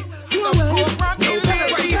alright? You alright?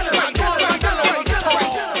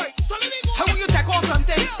 How will you tackle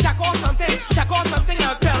something? Tackle something, tackle something,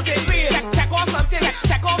 and belt it. Tackle something,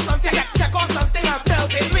 tackle something, tackle something, and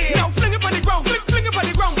belt it. Now fling it on the ground, fling it on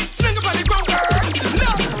the ground, fling it on the ground, girl.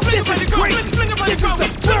 Fling it on the ground, fling it on the ground, fling it on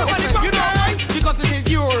the ground. You know why? Because it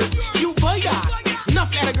is yours. You buy that.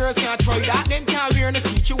 Enough other girls can't try that. Them can't wear in the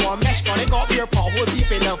seat. You want mesh gun, they got beer paw hole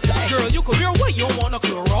deep in the flesh. Girl, you could wear what you want, no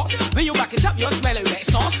Clorox. When you back it up, you smell it wet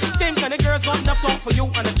sauce. Them kind of girls got enough talk for you,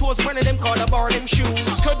 and the toes burning them call the bar them shoes.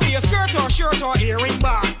 Could be a skirt or shirt or earring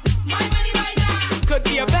bar. My money by that. Could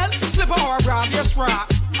be a belt, slipper or a brassiere strap.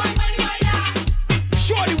 My money by that.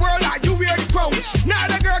 Show the world that you wear the crown. Now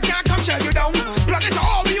the girl can't come shut you down. Plug it to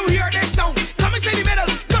all when you hear this sound. Come inside the middle,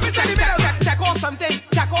 come inside the middle. Tackle something,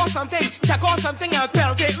 tackle something, tackle something and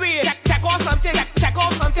belt it with. Tackle something,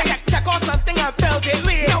 tackle something, tackle something and belt it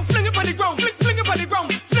with. Now fling it on the ground, fling it on the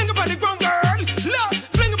ground, fling it on the ground, girl. Love,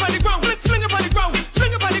 fling it on the ground, fling it on the ground,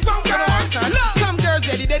 fling it on the ground, girl. Love. Some girls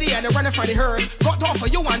daddy and they running from the herd. Got off for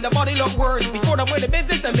you and the body look worse. Before them win the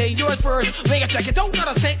business, they made yours first. When you check it out, not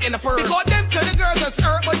a cent in the purse. Because them kind of girls are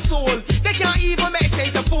hurt by soul. They can't even make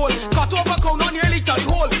sense to fool. Got over count on nearly to the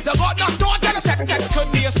hole. They got knocked out and attack.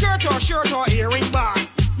 Could be a skirt or shirt or earring bar.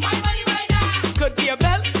 My money by that. Could be a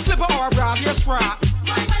belt, slipper or a brassiere strap.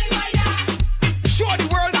 My money by that. Show the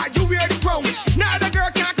world that you wear the crown. Now the girl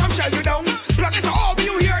can't come shut you down. Plug it to all when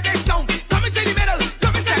you hear this sound. Come inside the middle,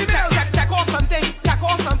 come inside the middle. Tackle something,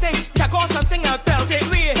 tackle something, tackle something and belt it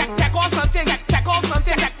with. Tackle something, tackle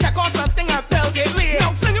something, tackle something and belt it with.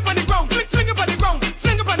 Now fling it on the ground, fling it on the ground,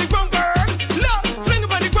 fling it on the ground, girl. Love, fling it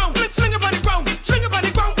on the ground, fling it on the ground, fling it on the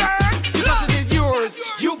ground, girl. Because it is yours,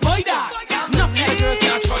 you buy that. Enough other girls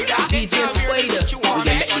can't try that. DJ Swader, we can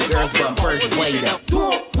let the girls bump first. Wait up.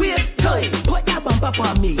 Don't waste time. Put that bump up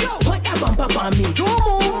on me. Put that bump up on me. Don't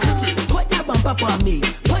move. Put that bump up on me.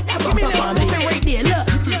 Put that bump up on me. Right there, look.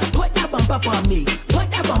 Put that bump up on me. Put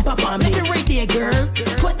that bump up on me. Right there, girl.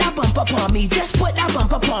 Put that bump up on me. Just put that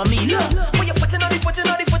bump up on me. Look. When you're putting on the ear. Putting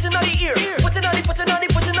on the ear.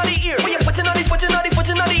 When you're putting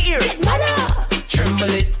on the ear. Tremble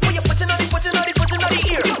it. When you're putting on the ear. Putting on the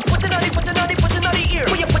ear.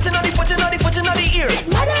 When you're putting on the ear.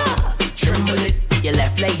 Tremble it. Your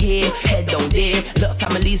left leg here, head down there. Look,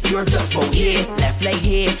 families pure just about here. Left leg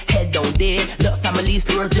here, head down there. Look, families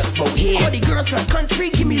pure just about here. All the girls from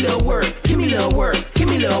country, give me a little word. Give me a little word. Give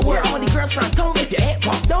me a little word. All the girls from town, if your head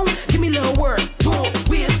pop down, give me a little word. Don't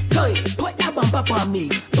waste time. Put that bump up on me.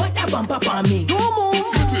 Put that bump up on me. Don't move.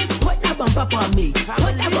 Put that bump up on me. Put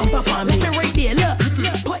that bump up on me. Right there, look.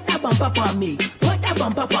 Put that bump up on me. Put that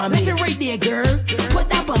bump up on me. Right there, girl. Put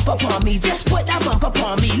that bump up on me. Just put that bump up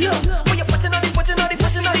on me. Look. When you're putting on the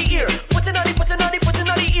ear. Putting on the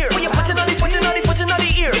ear. When you're putting on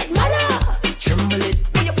the ear. Tremble it.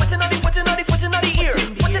 When you're putting on the ear. Putting on the ear.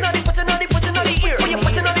 When you're putting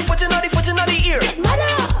on the ear.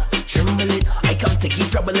 Tremble it. I come to keep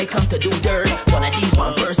trouble. I come to do dirt. One of these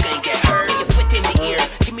bumpers ain't get hurt. Your foot in the ear.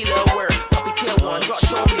 Give me a little word. Puppy tail one. Drop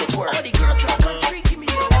show me a twerk. All the girls from country. Give me a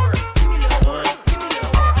little word. Give me a little word. Give me a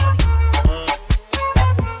little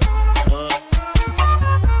word.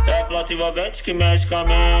 É a flauta envolvente que mexe com a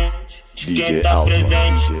mente. DJ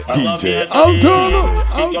Altano, DJ Altano.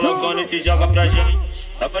 Fica loucona e se joga pra gente.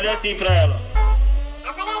 Eu falei assim pra ela.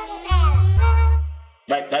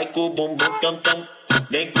 Vai com o bumbum tam tam.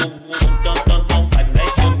 Vem com o bumbum tam tam tam. Vai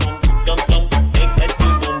mexe o bumbum tam tam. Vem mexe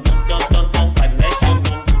o bumbum tam tam tam. Vai mexe o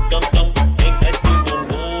bumbum tam tam. Vem mexe o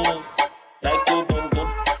bumbum. Vai com o bumbum.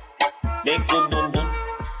 Vem com o bumbum.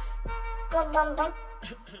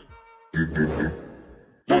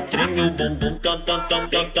 Vai treme o bumbum tam tam tam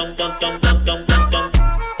tam tam tam tam tam tam tam.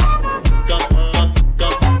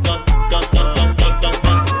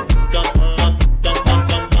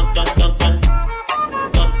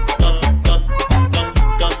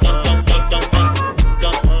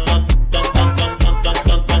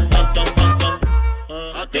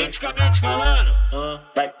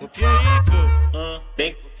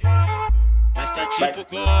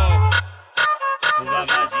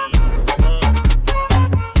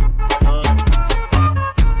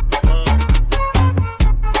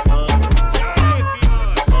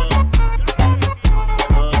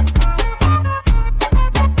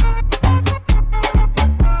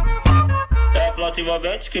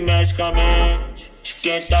 envolvente que mexe com a mente de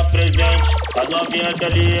quem tá presente. As novinhas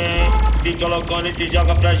ali, hein, fica loucona e se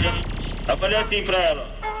joga pra gente. Eu falei assim pra ela.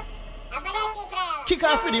 Kick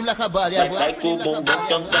off with him like a ball, yeah, boy. Vai com o bumbum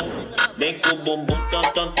tam tam, vem com o bumbum tam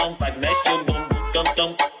tam tam, vai mexe o bumbum tam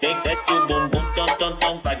tam, vem desce o bumbum tam tam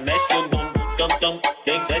tam, vai mexe o bumbum tam tam.